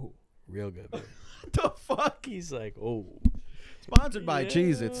 Oh. Real good, bro. What the fuck? He's like, oh. Sponsored by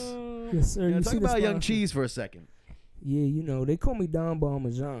Cheez-Its. Yes, sir. Talk about Young Cheese for a second. Yeah, you know, they call me Don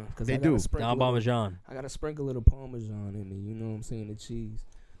Parmesan. They do. Don Parmesan. I got to sprinkle a little Parmesan in me. You know what I'm saying? The cheese,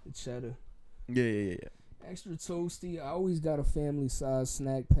 the cheddar. Yeah. Extra toasty. I always got a family size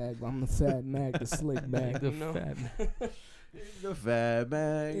snack pack. I'm the Fat Mac, the slick back. The you know? Fat Mac. The Fat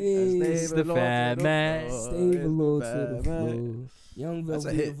Mac. It's the Fat Mac. Stay below to the floor. Young That's a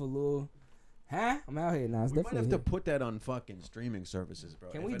Velvet hit. Velour. Huh? I'm out here now. It's We might definitely have to a hit. put that on fucking streaming services, bro.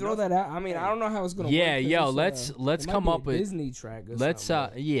 Can we throw that out? I mean, I don't know how it's gonna Yeah, work. 'Cause yo, it's, let's it might come be a up with Disney track. Or let's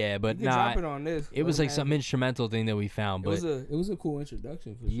something, yeah, but you can drop it nah. on this. It was Let like them some have it. instrumental thing that we found, but It was a cool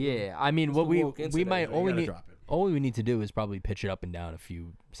introduction for sure. yeah, I mean, Just what to we walk into we that, might you all we gotta need drop it. all we need to do is probably pitch it up and down a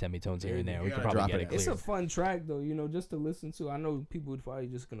few semitones here and there. You We could gotta probably drop get it it out. It's clear. a fun track though, you know, just to listen to. I know people would probably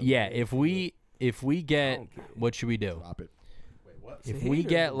just gonna. Yeah, play it, if but we get don't care. what should we do? Drop it. Wait, what? It's a If we hater,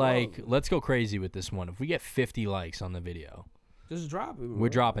 get bro. like, let's go crazy with this one. If we get 50 likes on the video, just drop it. Bro. we're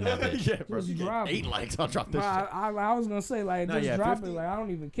dropping that bitch. Yeah, bro. Just If you get drop 8 it. likes, I'll drop this Bro, shit. I was gonna say like Nah, just yeah, drop 50. it. Like I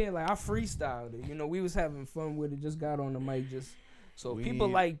don't even care. Like I freestyled it. You know, we was having fun with it. Just got on the mic. Just so We people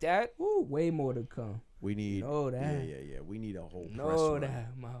need- like that. Ooh, way more to come. We need. Know that. Yeah. We need a whole press Know run.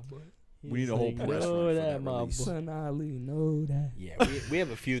 that, my boy. We need a whole press run know for that, that my release. boy. Son Ali, know that. Yeah, we have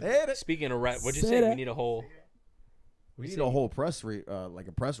a few. Said it. Speaking of rap, what'd you Say say? We that. need a whole. We need a whole press like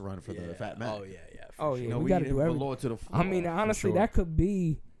a press run for the Yeah. Fat Man. Oh yeah. Oh yeah, You know, we we gotta need do him everything. below to the floor. I mean, honestly, sure. that could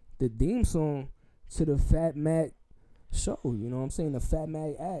be the theme song to the Fat Mac show. You know what I'm saying? The Fat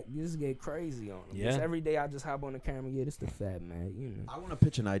Mac act. You just get crazy on him. Yeah. Just every day I just hop on the camera. Yeah, this the Fat Mac. You know. I want to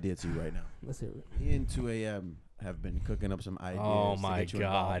pitch an idea to you right now. Let's hear it. Me and 2 a.m. have been cooking up some ideas. Oh to my get you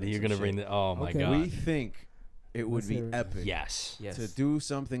involved god, in you're some gonna shit. bring the. Oh my Okay. god. We think it would Let's be hear it. epic Yes. Yes. to do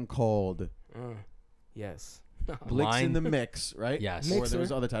something called Yes. Blix in Line? the Mix, right? Yes. Or there Mixer.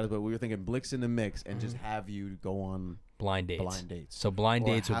 was other titles, but we were thinking Blix in the Mix and just have you go on Blind dates. blind dates. So blind Or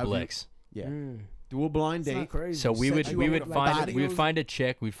dates with have you- Blix. Yeah. Mm. Do a blind It's not date. crazy. So we Set would you we up would with find bodies. we would find a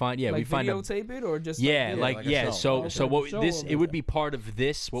chick. We find like we find a videotape it or just yeah like, like a yeah. show. So Okay. so what Show this them it would that. be part of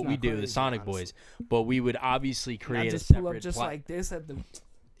this what It's we not do the crazy, Sonic honestly. Boys, but we would obviously I create a just pull up separate just pla- like this at the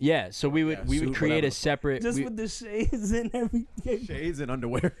yeah. So we would Yeah, we would suit, create whatever. a separate just we- with the shades and everything. Shades and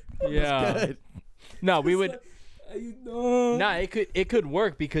underwear. yeah. Good. No, we Just would. like, how you doing? Nah, it could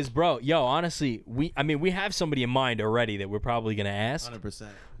work because, bro, yo, honestly, we have somebody in mind already that we're probably gonna ask, 100%.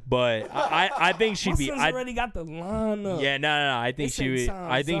 but I think she'd My be. son's already got the line up. Yeah, no. I think They she said would.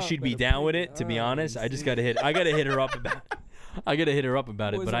 time's I think up, she'd be better down with put it. To be it on, honest, you I just see? gotta hit. I gotta hit her up about. I gotta hit her up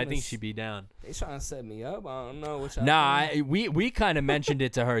about it, Boys but I on think this- she'd be down. They trying to set me up. I don't know what y'all Nah, doing. we kind of mentioned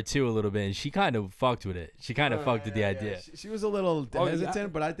it to her too a little bit, and she kind of fucked with it. She kind of fucked with the idea. She was a little Oh, yeah.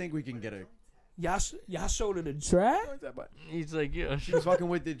 hesitant, but I think we can get her. Y'all showed her the track. He's like, yeah. She was fucking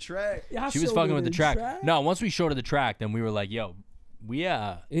with the track. Y'all She was showed fucking her with the track. No, once we showed her the track, then we were like, yo, we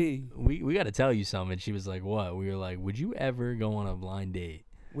Hey, we got to tell you something. And she was like, what? We were like, would you ever go on a blind date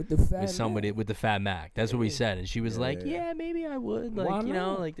with the Fat with somebody Mac. with the Fat Mac? That's what we said. And she was Yeah, like, yeah. yeah, maybe I would. Why Like, you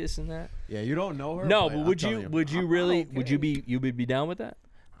know, not? like this and that. Yeah, you don't know her. No, but but I'm would telling you would you really would you would be down with that?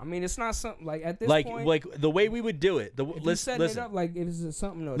 I mean, it's not something like at this Like point. the way we would do it. if you setting it up like if it's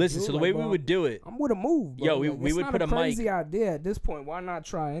something to Listen, do, so the like, way bro, we would do it, I'm with a move. Bro. Yo, Like, we it's would not put a a mic- crazy idea at this point. Why not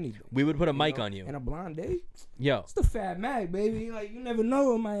try anything? we would put a mic know? on you. And a blind date. Yo. It's the Fat Mac, baby. Like you never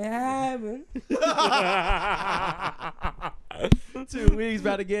know what might happen. 2 weeks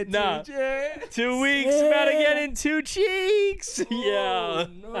about to get Nah. to the 2 weeks, about to get in 2 cheeks. Yeah.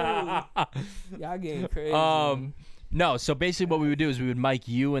 no. Y'all getting crazy. No, so basically what we would do is we would mic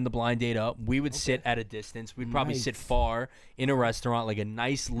you and the blind date up. We would sit at a distance. We'd probably sit Nice. far in a restaurant, like a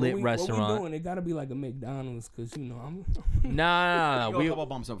nice lit What we restaurant. doing? It gotta be like a McDonald's, cause you know I'm. No, We go a couple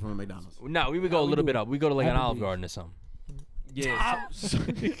bumps up from a McDonald's. we would go a we little do bit up. We go to like an Olive Applebee's. Garden or something. Yeah.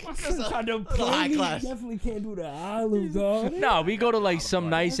 My son tried to play high me. class. Definitely can't do the Olive Garden. No, we go to like some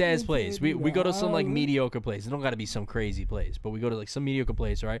nice ass Definitely place. can't We do we go to some like Olive. mediocre place. It don't got to be some crazy place, but we go to like some mediocre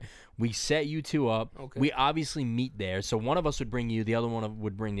place, right? We set you two up. Okay. We obviously meet there. So one of us would bring you, the other one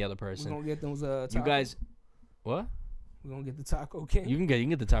would bring the other We're person. gonna get those. You Taco. guys, what? We're gonna get the Taco King. You can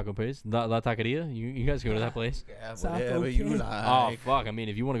get the taco place, La Taqueria. You guys go to that place. Yeah, Taco whatever you King. like. Oh fuck! I mean,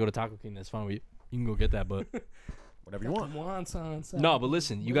 if you want to go to Taco King, that's fine. You can go get that, but Whatever you want. Wonton no. But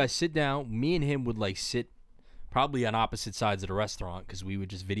listen, you guys sit down. Me and him would like sit probably on opposite sides of the restaurant because we would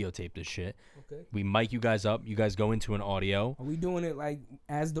just videotape this shit. Okay. We mic you guys up. You guys go into an audio. Are we doing it like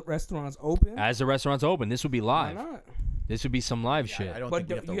as the restaurant's open? As the restaurant's open, this would be live. Why not? This would be some live shit. I don't But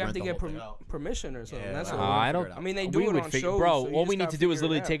think you have to get permission or something. Yeah, That's I all. I don't. I mean, they do it on shows. Bro, so you all just we need gotta to do is figure it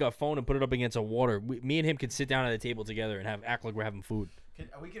literally out. take our phone and put it up against a water. Me and him could sit down at a table together and act like we're having food.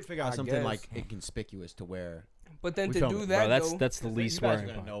 We could figure out I something guess. like inconspicuous to where. But then We to film do it. that, Bro, though, that's the You least guys are swearing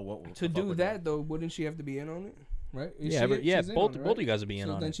gonna part. know what to do that though, wouldn't she have to be in on it? Right? Is Yeah, she- yeah. she's in Both on it, both of you guys would be in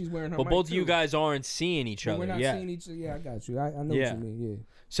so on then it. she's wearing her But mic both of you too. guys aren't seeing each But other. we're not Yeah. seeing each other. Yeah, I got you. I know Yeah. what you mean. Yeah.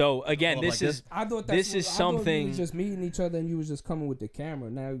 So again, Go up this like is I thought This is I thought something- we was just meeting each other and you was just coming with the camera.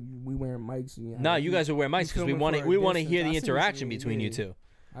 Now we wearing mics. And, no. You guys are wearing mics because we want to. We want to hear the interaction between you two.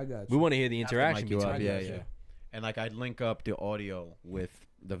 I got you. We want to hear the Have to interaction mic you between up, you. yeah, got you. yeah. And like I'd link up the audio with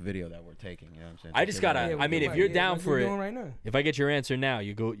the video that we're taking. You know what I'm saying? I just gotta- Yeah, I mean, we if might- you're yeah, down like for we're it- doing right now. If I get your answer now,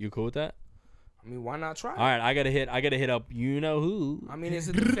 you cool with that? I mean, why not try? All right, I gotta hit up you know who, I mean, is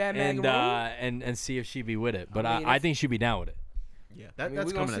it the Fat Man and see if she'd be with it. But I mean, I if- think she'd be down with it. Yeah, I mean, that's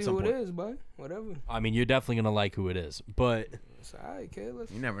we gonna coming at see some who point. it is, but whatever. I mean, you're definitely gonna like who it is. But It's all right, kid.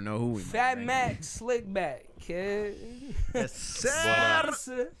 Let's You never know who we. Fat might Mac, slick back, kid. Yes,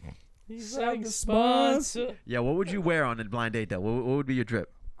 Sponsor. he's Shout like the sponsor. Yeah, what would you wear on a blind date though? What would be your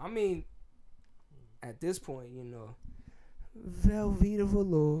drip? I mean, at this point, you know, Velveeta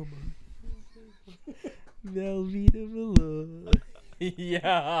Velour. Velveeta Velour.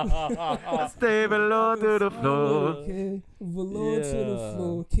 Yeah. Stay below to the floor. Okay, velour to the Yeah.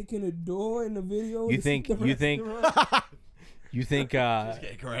 floor, kicking the door in the video. You to think- see the you think- restaurant. You think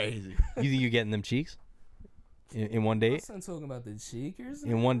Get crazy. you think you're getting them cheeks in one My date? son talking about the cheekers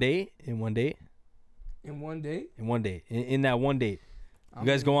In one date? In one date? in one day. In one date? In that one date? You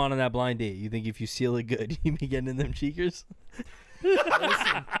guys go on that blind date. You think if you seal it good, you be getting in them cheekers? My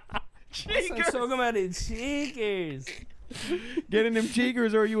son's talking about the cheekers. Getting them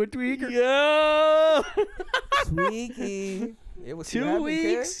cheekers, or are you a tweaker? Yo! Tweaky. It was 2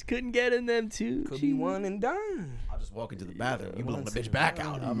 weeks? Couldn't get in them two. Could be one and done. I'll just walk into the bathroom. You blowing the Once bitch back in a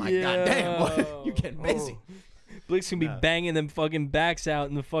out. while. I'm like, God damn, boy, you getting busy. Blix can be banging them fucking backs out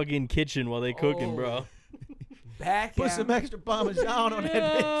in the fucking kitchen while they cooking, bro. Back Put out. some extra Parmesan on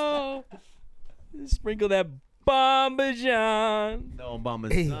that bitch. Yo. Sprinkle that Parmesan. No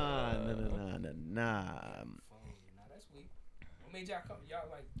Parmesan. Nah. That's weak. What made y'all come? Y'all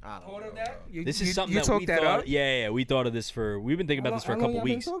like I don't thought of know, that? bro. This is something you that talked we that thought. up? Yeah, we thought of this for. We've been thinking about this for a couple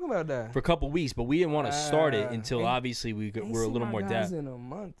weeks. Talking about that. For a couple weeks, but we didn't want to start it until ain't- obviously we're a little more depth. depth. In a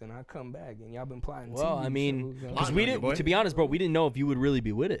month, and I come back, and y'all been plotting. Well, TV I mean, shows, because Plotting we on you, didn't. boy. To be honest, bro, we didn't know if you would really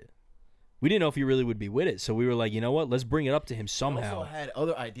be with it. We didn't know if you really would be with it, so we were like, you know what? Let's bring it up to him I somehow. also had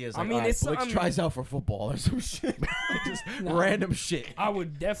other ideas. I Like, mean, all right, it's Blix something- tries out for football or some shit. Just Nah. random shit. I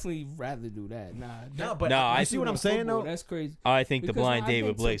would definitely rather do that. Nah, No, but No, you I see what I'm saying football, though. That's crazy. I think the Because blind I date think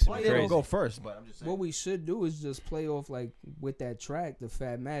with to Blix play would it be I'll crazy. go first, but I'm just saying. What we should do is just play off like with that track, the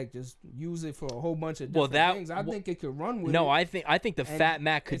Fat Mac. Just use it for a whole bunch of different things. I think it could run with it. No, I think the And Fat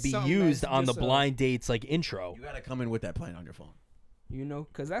Mac could it's be something used that's on the just blind dates like intro. You gotta come in with that playing on your phone. You know,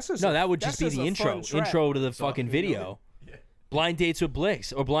 because that's just No, that would just be the a intro. fun track. Intro to the So, fucking you know, video. Blind dates with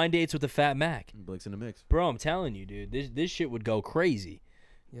Blix or blind dates with the Fat Mac. Blix in the mix. Bro, I'm telling you, dude, this shit would go crazy.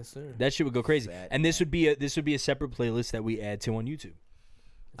 Yes, sir. That shit would go crazy. Fat And this would be a separate playlist that we add to on YouTube.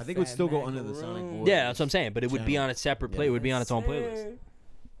 I think it would Fat still go Mac under the Sonic Room. Boys. Yeah, that's what I'm saying. But it would be channel. on a separate play. Yeah. It would be on its own playlist.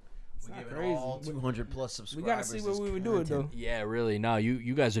 It's We not give it crazy. all 200 plus subscribers. We gotta see what as we would do it though. content. Yeah, really. No,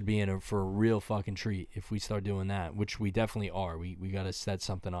 you guys would be in for a real fucking treat if we start doing that, which we definitely are. We gotta set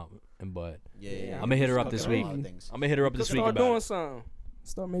something up. But Yeah. I'm gonna hit her up Talking this about a week. lot of things. I'm gonna hit her up this week Start about doing it. something.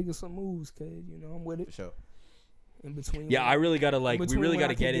 Start making some moves, kid. You know, I'm with For it. sure. In between. Yeah, I really gotta we between really when I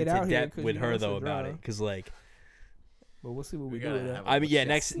gotta can get get into out here, depth 'cause, with you know, her it's a though about drive. it, cause like But we'll see what we We do gotta with that. have I mean, yeah,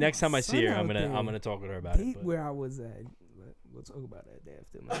 Let's next see time I my see her, son I'm out gonna there. talk with her about Peep it. but- where I was at. We'll talk about that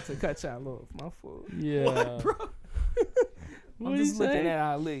after, man. To cut y'all off. My fault. Yeah. I'm just looking at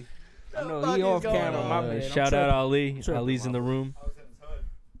Ali. I know fuck he is off going camera. on? My bad. I'm Shout out tripping. Ali. Tripping, Ali's in the room.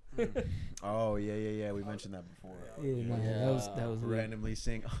 Oh yeah. We mentioned that before. Yeah, nah, that was lit. Randomly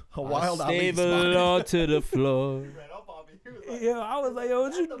sing a wild Stay Ali spot. below to the floor. Yeah, I was like, yo,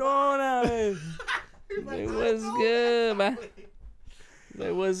 what you doing out here? Like, what's good, man?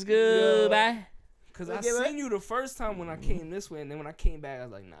 Like, what's good, man? Cause I seen you the first time when I came this way, and then when I came back, I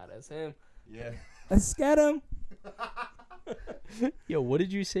was like, nah, that's him. Yeah. Let's get him. Yo, what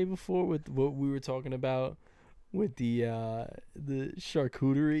did you say before with what we were talking about with the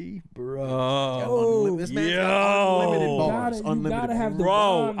charcuterie, bro? This man's got unlimited bars. You Unlimited gotta have the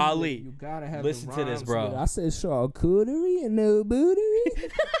Bro, rhymes Ali, with it. You gotta have listen the to this, rhymes bro. with it. I said charcuterie and no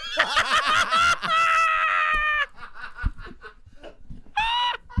bootery.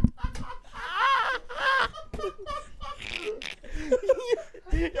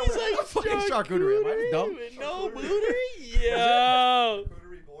 charcuterie? Am I just dumb? With no booty? Yo.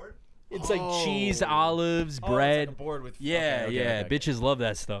 It's like cheese, olives, bread. It's like a board with. Yeah, okay, yeah. okay. Bitches love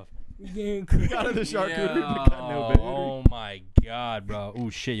that stuff. Getting Got in the charcuterie, Yo, but got no booty. oh my god, bro. Oh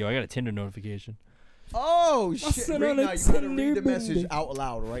shit, yo, I got a Tinder notification. Oh shit! sent Right on now, a you gotta read Tinder the message booty. out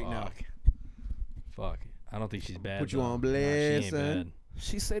loud right now. Fuck. I don't think she's bad. Put you though. on Nah, she ain't blast, son. bad.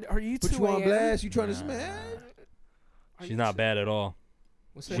 She said, "Are you Put 2 you on a.m.? blast. You trying to Nah. smash? She's not bad at all.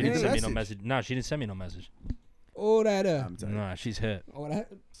 What's She her didn't name? send me no Message. message. No, she didn't send me no message. Oh, that I'm telling you. Nah, she's hit. Oh, that.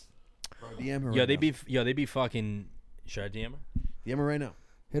 Bro, DM her. Yo, right they be fucking. Should I DM her? DM her right now.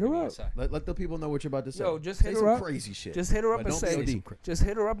 Hit her Give me up. a sec. Let the people know what you're about to say. Yo, just say hit her some up. crazy shit. Just hit her up But and don't be say. OD. Just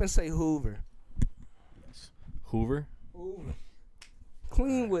hit her up and say Hoover. Hoover? Hoover.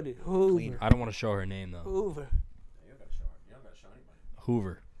 Clean with it. Hoover. I don't want to show her name though. Hoover. You don't gotta show anybody.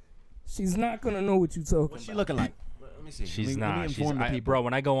 Hoover. She's not gonna know what you talking What's she about. looking like? Let me see. She's let me not. inform the people. Bro,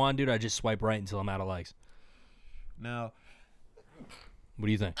 when I go on, dude, I just swipe right until I'm out of likes. Now, What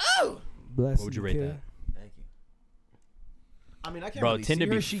do you think? Bless What would you you, rate kid. that? thank you. I mean, I can't Bro, really Tinder see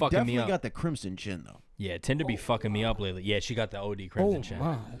be her. She fucking me definitely up. got the crimson chin though. Yeah, Tinder be fucking me up lately. Yeah, she got the OD crimson Oh chin.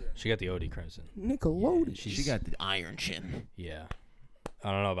 my. She got the OD crimson. Nickelodeon. She got the iron chin. Yeah.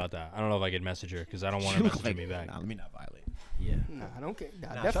 I don't know about that. I don't know if I could message her because I don't want She her look messaging like- me back. Nah, let me not violate. Yeah. Nah, I don't care. Nah,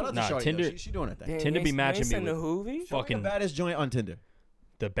 Nah, shout out definitely. to Nah, Shorty, Tinder- though. She doing her thing. Damn, Tinder you be ain't matching me send with the Hoovy? Show me fucking the baddest joint on Tinder.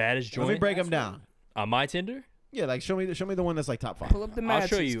 the baddest Let me joint break them down. on my Tinder. Yeah, like show me the one that's like top 5. Pull up the I'll matches,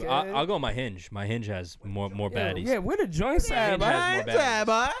 show you. kid. I'll go on my Hinge. My Hinge has more baddies. Yeah, where the joints at, Hinge has more boy?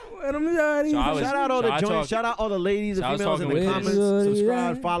 baddies. Where them baddies? So I was- Shout out all so the I joints. talk- Shout out all the ladies so I and was females in talking the with- comments. Shorty,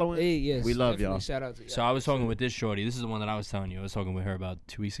 Subscribe, yeah. following. Hey, yes, We love definitely. y'all. Shout out to y'all. So I was talking with this shorty. This is the one that I was telling you. I was talking with her about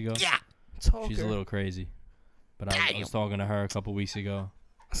 2 weeks ago. Yeah. Talker. She's a little crazy. But I was talking to her a couple weeks ago.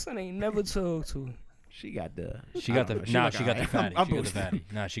 Son ain't never talked to. She got the. She got the She nah. like, She got the alright, fatty. I'm She got the boosting. fatty.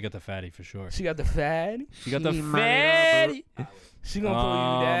 Nah, she got the fatty for sure. She got the fad. She got the She might fatty. She gonna pull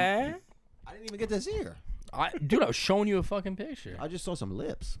you down. I didn't even get to see her. Dude, I was showing you a fucking picture. I just saw some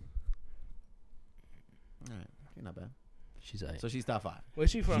lips. All right, you're not bad. She's like, So she's top 5. Where's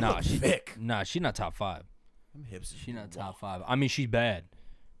she from? nah, she thick. Nah, she's not top 5. Them hips. She's not top 5. I mean, she's bad.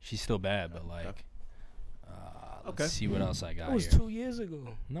 She's still bad, but like, Okay. let's Okay. see what else I got That was here. 2 years ago.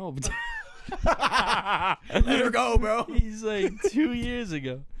 No, but Let her go, bro. he's like 2 years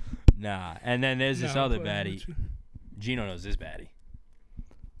ago. Nah, and then there's this Nah, I'm other playing baddie. with you. Gino knows this baddie.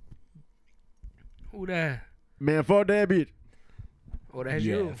 Who that? Man, fuck that bitch. Oh, that's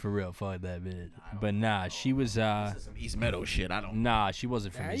Yeah, you. for real, fuck that bitch. But nah, she was This is some East Meadow shit. I don't. nah, she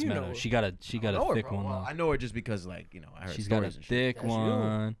wasn't from Nah, East you Meadow. know She got a know her, thick bro. one Well, though. I know her just because, like, you know, I heard She's got a stories and shit. thick That's you.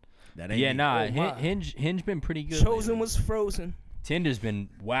 one. That ain't Yeah, me. nah, Oh, my. Hinge been pretty good. Chosen lately. was frozen. Tinder's been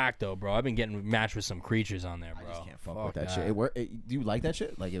whack though, bro. I've been getting matched with some creatures on there, bro. I just can't fuck with that shit. It work. Do you like that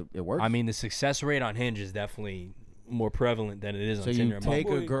shit? Like it works? I mean, the success rate on Hinge is definitely more prevalent than it is so on Tinder. you and take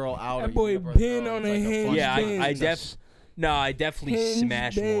Bumble. a girl out. That or you boy give her a been girl, on it's a like Hinge fun Yeah, binge. I definitely Hinge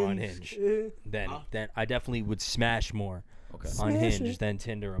smash more on binge. Hinge than I definitely would smash more Okay. on Smash Hinge it. than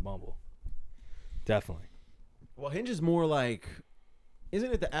Tinder or Bumble. Definitely. Well, Hinge is more like,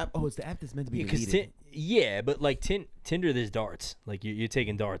 isn't it the app? Oh, it's the app that's meant to be Yeah, deleted. but like Tinder, there's darts. Like you're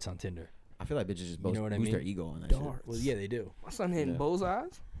taking darts on Tinder. I feel like bitches just You know what I boost their mean? ego on that Darts. shit. Well, yeah, they do. My son hitting Yeah.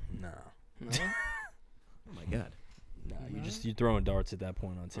 bullseyes. No, No. Oh my god. no, you're throwing darts at that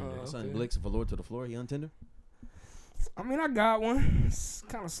point on Tinder. Oh. Son Okay. Blix, velour to the floor. He on Tinder? I mean, I got one. It's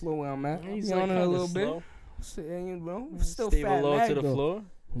kind of slow where I'm at. He's Be like on it a kinda little slow. bit. So, you know, still Stay fat below mag, to the though. floor.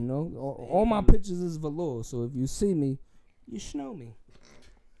 You know, all my pictures is velour. So if you see me, you know me.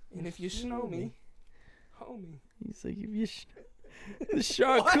 And if you know me, homie. He's like, if you the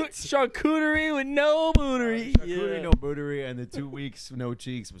charcuterie with no bootery. Charcuterie, no bootery, and the 2 weeks no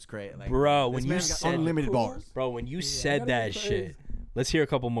cheeks was great. Like, Bro, this when you man got said unlimited bars. Bro, when you I said gotta that go shit, crazy. let's hear a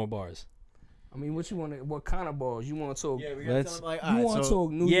couple more bars. I mean, what you want? What kind of balls you want to talk? Yeah, we gotta tell him, like, you want to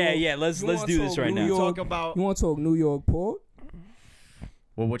talk New Yeah, York? yeah, let's you do wanna this talk right New now. York? Talk about. You want to talk New York pork?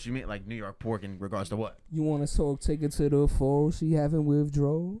 Well, what you mean, like New York pork in regards to what? You want to talk take it to the fall? She having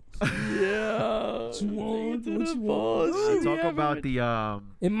withdrawals. Yeah. What you want? What you want? Talk about the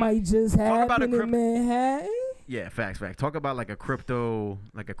It might just Talk about a happen in crypt- Manhattan. Yeah, facts. Talk about like a crypto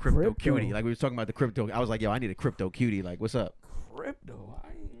Crypto. cutie. Like we were talking about the crypto. I was like, yo, I need a crypto cutie. Like, what's up? Crypto.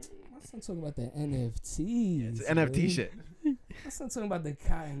 My son talking about the NFTs. It's NFT man. shit. My son talking about the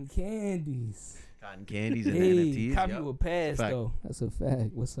cotton candies. Cotton candies and Hey, NFTs. copy Yep. you a pass Fact. though. That's a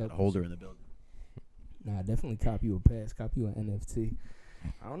fact. What's up? Got a holder in the building. Nah, definitely copy you a pass. Copy you an NFT.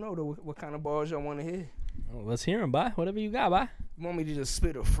 I don't know though, what kind of balls y'all want to hear. Oh, let's hear him, bye. Whatever you got, bye. You want me to just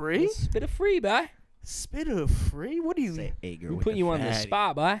spit a free? Spit a free, bye. Spit a free? What do you? Say, hey girl, We with putting the you on the fatty.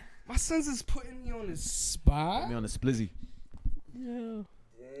 spot, bye. My sons is putting me on the spot. Put me on the splizzy. Yeah.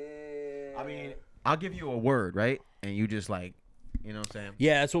 I mean, I'll give you a word, right? And you just like, you know what I'm saying?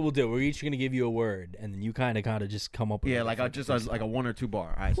 Yeah, that's what we'll do. We're each gonna give you a word, and then you kind of just come up with. Yeah, like I just like a 1 or 2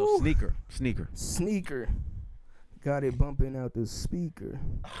 bar. All right, so sneaker. Got it bumping out the speaker.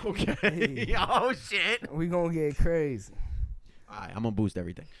 Okay. Hey. Oh shit. We gonna get crazy. All right, I'm gonna boost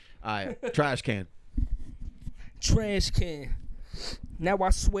everything. All right, trash can. Trash can. Now I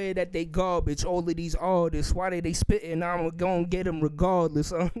swear that they garbage. All of these artists, why they spitting? I'm gonna get them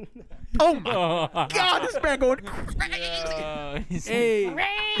regardless. Oh my God, this man going crazy. Hey,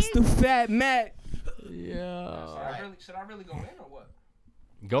 it's the Fat Mac. Yeah. Should I really go in or what?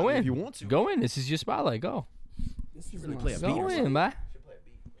 Go in. If you want to. Go in. This is your spotlight. Go. This is really my play a beat song. Go in, man.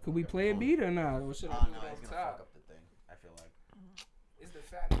 Could we play a beat or not? Or should I do it on top? the thing. I feel like. Is the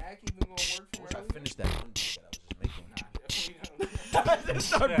Fat Mac even gonna work for I me? finished that one beat that I was just making.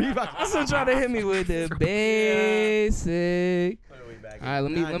 Start I'm still trying to hit me with the basic. All right,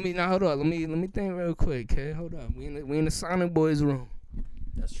 let me now hold on. Let me think real quick. Okay, hold up. We in the Sonic Boys room.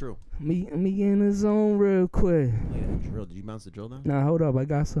 That's true. Let me get in the zone real quick. Play that drill. Did you bounce the drill down? Nah, hold up. I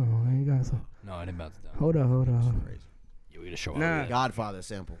got some. No, I didn't bounce it down. Hold up. Crazy. Yeah, we gotta show Nah. up. Godfather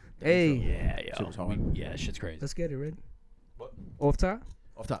sample. Hey. Yeah, Shit yo. was hard. Yeah, shit's crazy. Let's get it ready. What? Off top.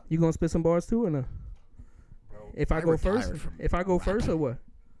 Off top. You gonna spit some bars too or no? Bro, If I go first, retired from if I go first or what?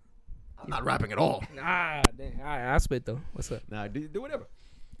 I'm not rapping at all. Nah, dang. All right, I spit though. What's up? Nah, do whatever.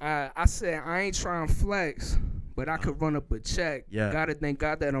 I said I ain't trying to flex, but I could run up a check. Yeah. Gotta thank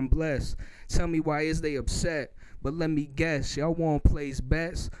God that I'm blessed. Tell me why is they upset? But let me guess, y'all won't place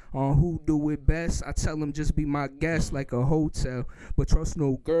bets on who do it best. I tell them just be my guest like a hotel. But trust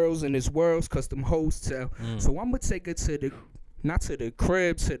no girls in this world's cause them hoes tell. So I'ma take her to the, not to the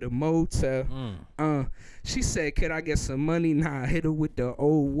crib, to the motel. She said, could I get some money? Nah, I hit her with the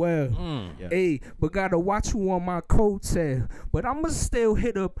old well. Yeah. Hey, but gotta watch who on my coattail. But I'ma still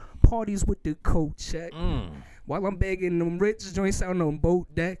hit up parties with the coat check. While I'm begging them rich joints out on boat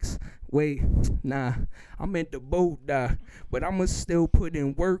decks. Wait, nah, I meant the boat dock. But I'ma still put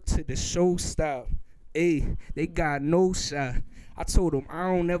in work to the show stop. Hey, they got no shot. I told them I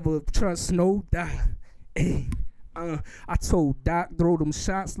don't ever trust no doc. Hey. I told Doc, throw them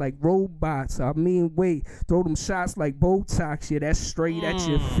shots like robots. I mean, wait, throw them shots like Botox. Yeah, that's straight at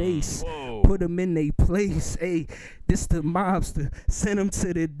your face. Whoa. Put them in they place. Hey, this the mobster. Send them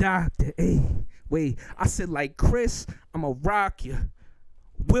to the doctor. Hey, wait, I said like Chris, I'ma rock you.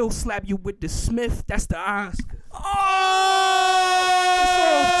 Will slap you with the Smith. That's the Oscar.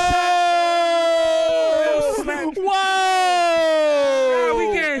 Oh! Will slap you. Whoa! Nah, we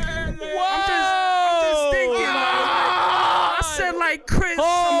can't. I'm just thinking. I said like Chris.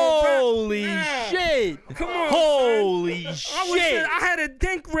 Holy shit! Come on. Holy I shit! had to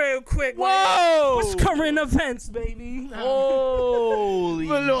think real quick. Whoa! What's current events, baby? Holy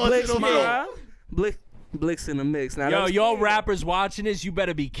Blix, Blix in the mix. Now, Yo, y'all rappers watching this, you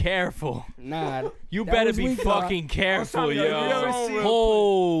better be careful. Nah. You that better was be weak, fucking careful, yo. yo.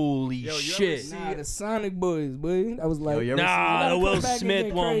 Holy shit. Nah, the Sonic Boys, boy. That was like, you ever Nah, the come Will back and Smith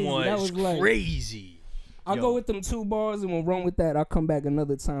get one crazy. That was was like- crazy. I'll go with them 2 bars and we'll run with that. I'll come back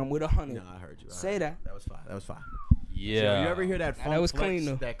another time with 100. No, I heard you. Say that. That was fine. That was fine. Yeah. Yo, you ever hear that? Nah, that was Funk clean,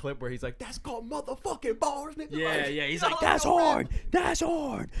 Flex, though. that clip where he's like, "That's called motherfucking bars, nigga." Yeah, Like, yeah. He's "No, like, that's no, hard. That's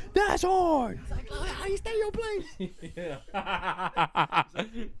hard. That's hard. He's like, "Look, how you stay your place?" Yeah.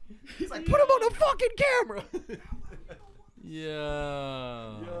 He's like, "Put him on the fucking camera."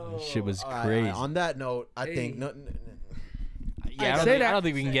 Yeah. Shit was All right, crazy. on that note, I think Yeah, Say I that. don't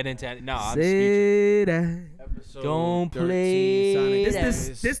think we can get into it. No, I'm speechless. Say that. Don't play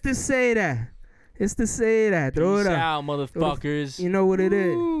This to say that. It's to say that. Throw Peace it up. out, motherfuckers. You know what it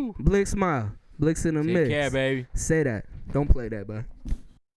is. Woo. Blix smile. Blix in the Take mix. care, baby. Say that. Don't play that, bud.